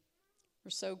ministry.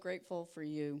 We're so grateful for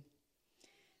you.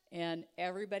 And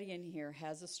everybody in here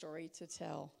has a story to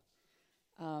tell.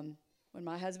 When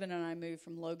my husband and I moved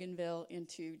from Loganville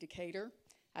into Decatur,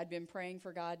 I'd been praying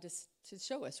for God to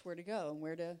show us where to go and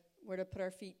where to put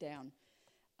our feet down.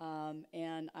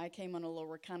 And I came on a little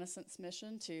reconnaissance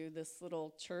mission to this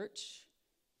little church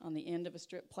on the end of a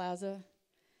strip plaza.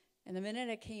 And the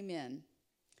minute I came in,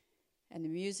 and the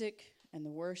music and the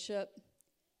worship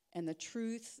and the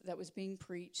truth that was being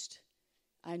preached,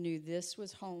 I knew this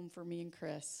was home for me and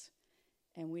Chris.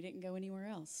 And we didn't go anywhere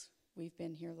else. We've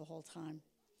been here the whole time.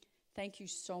 Thank you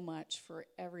so much for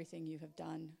everything you have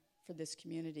done for this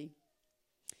community.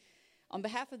 On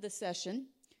behalf of the session,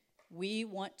 we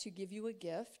want to give you a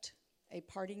gift, a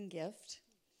parting gift.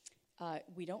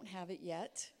 We don't have it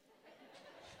yet.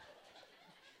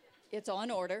 It's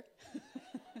on order.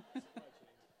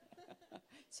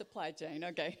 Supply chain,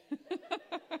 okay.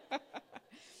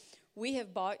 We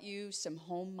have bought you some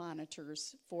home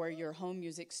monitors for your home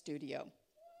music studio.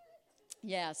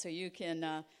 Yeah, so you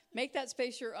can make that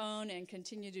space your own and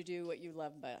continue to do what you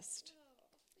love best.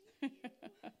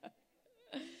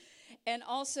 And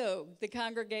also, the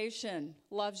congregation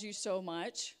loves you so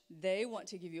much, they want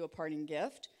to give you a parting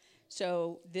gift.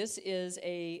 So this is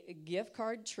a gift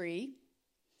card tree.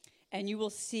 And you will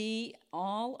see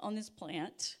all on this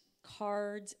plant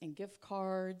cards and gift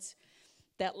cards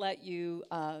that let you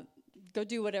go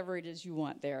do whatever it is you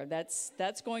want there.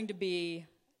 That's going to be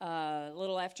a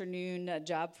little afternoon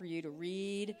job for you to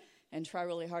read and try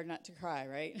really hard not to cry,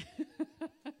 right?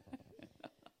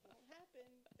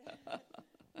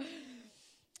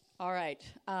 All right.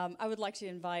 I would like to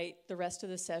invite the rest of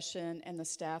the session and the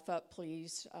staff up,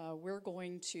 please. We're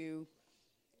going to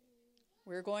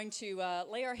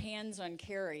lay our hands on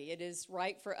Carrie. It is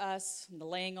right for us, the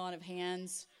laying on of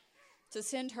hands, to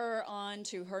send her on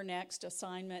to her next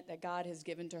assignment that God has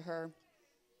given to her.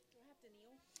 Do I have to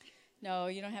kneel? No,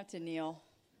 you don't have to kneel.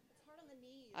 It's hard on the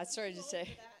knees. I started to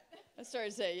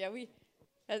say, yeah,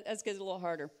 that gets a little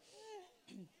harder.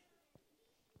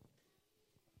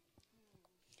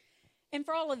 And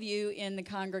for all of you in the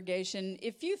congregation,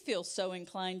 if you feel so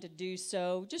inclined to do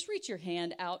so, just reach your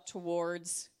hand out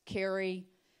towards Carrie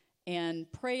and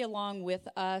pray along with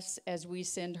us as we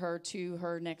send her to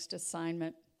her next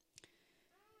assignment.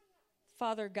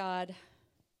 Father God,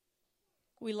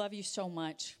 we love you so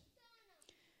much.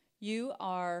 You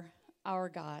are our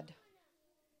God,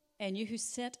 and you who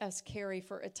sent us Carrie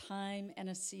for a time and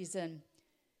a season.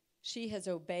 She has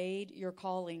obeyed your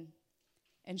calling,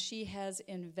 and she has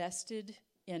invested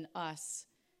in us.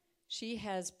 She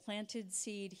has planted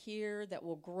seed here that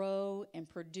will grow and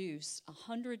produce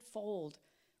 100-fold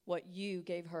what you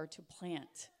gave her to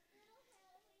plant.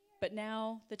 But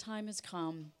now the time has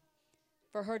come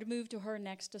for her to move to her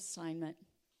next assignment.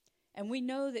 And we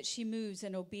know that she moves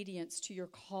in obedience to your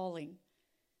calling.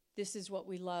 This is what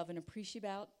we love and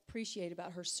appreciate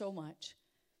about her so much.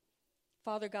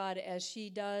 Father God, as she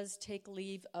does take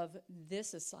leave of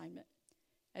this assignment,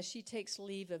 as she takes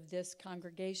leave of this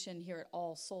congregation here at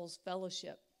All Souls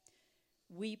Fellowship,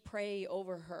 we pray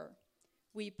over her.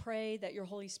 We pray that your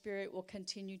Holy Spirit will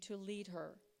continue to lead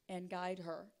her and guide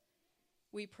her.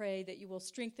 We pray that you will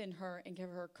strengthen her and give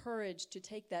her courage to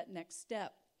take that next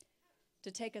step,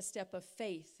 to take a step of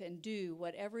faith and do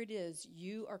whatever it is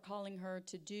you are calling her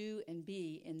to do and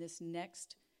be in this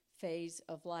next phase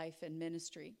of life and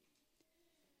ministry.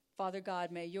 Father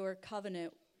God, may your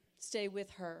covenant stay with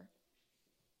her.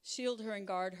 Shield her and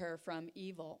guard her from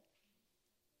evil.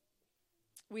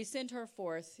 We send her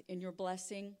forth in your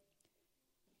blessing.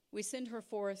 We send her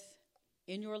forth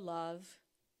in your love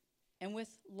and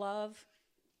with love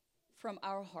from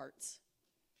our hearts.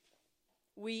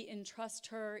 We entrust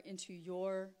her into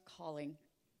your calling.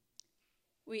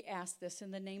 We ask this in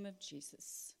the name of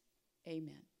Jesus.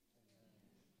 Amen.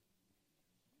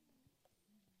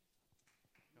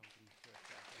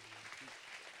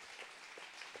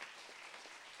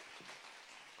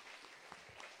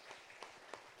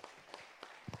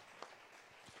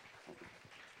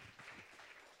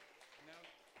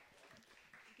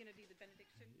 Gonna do the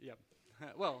benediction? Yep.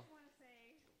 Well, I just want to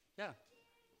say yeah.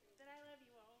 that I love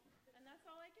you all, and that's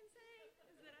all I can say is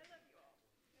that I love you all.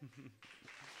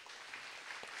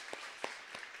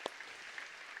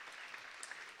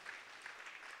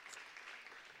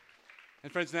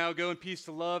 And friends, now go in peace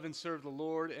to love and serve the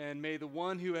Lord, and may the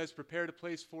one who has prepared a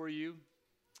place for you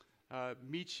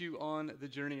meet you on the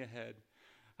journey ahead.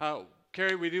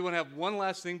 Carrie, we do want to have one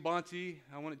last thing. Bonte,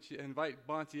 I wanted to invite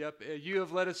Bonte up. You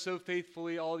have led us so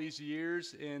faithfully all these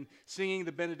years in singing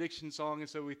the benediction song, and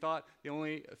so we thought the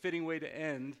only fitting way to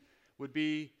end would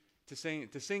be to sing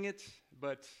it,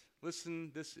 but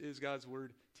listen, this is God's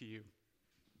word to you.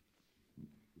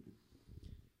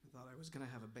 I thought I was going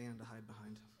to have a band to hide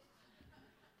behind.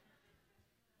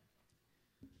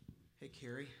 Hey,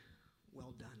 Carrie,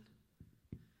 well done.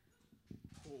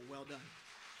 Oh, well done.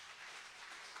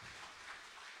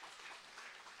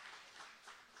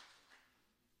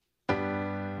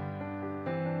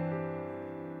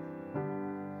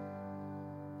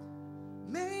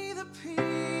 May the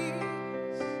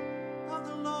peace of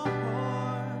the Lord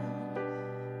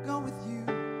go with you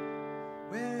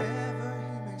wherever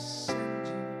he may send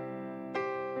you.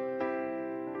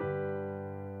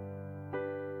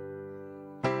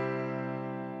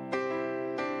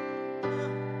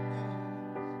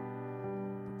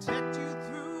 Protect you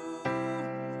through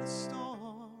the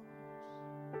storms.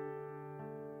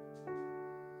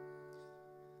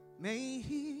 May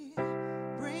he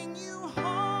bring you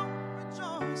home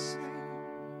rejoicing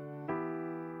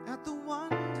at the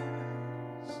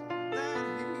wonders that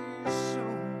he's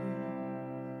shown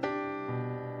you.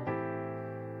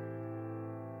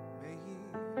 May he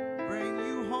bring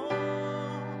you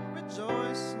home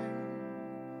rejoicing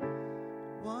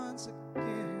once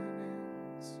again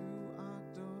into our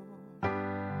doors.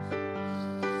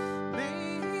 May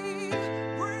he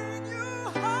bring you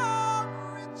home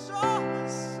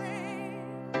rejoicing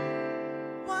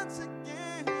once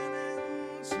again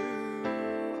into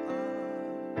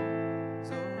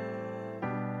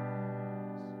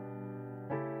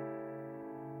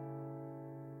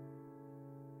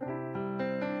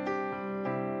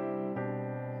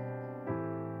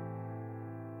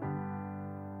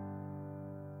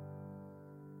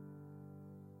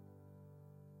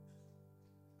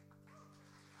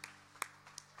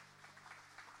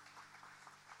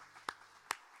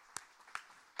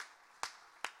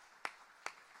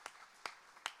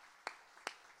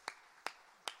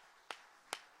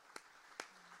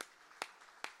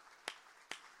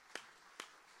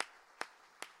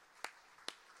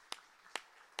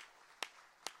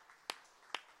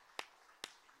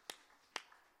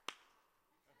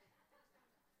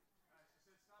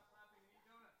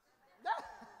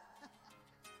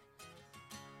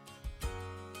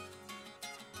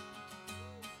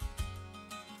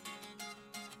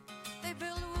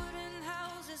build wooden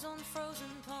houses on frozen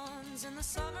ponds in the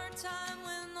summertime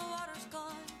when the water's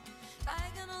gone.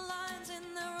 Diagonal lines in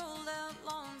their rolled out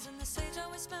lawns, and the sage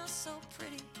always smells so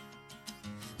pretty.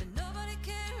 But nobody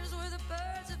cares where the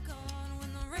birds have gone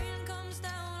when the rain comes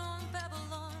down on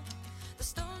Babylon. The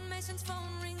stonemason's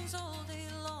phone rings all day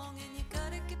long, and you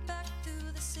gotta get back to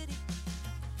the city.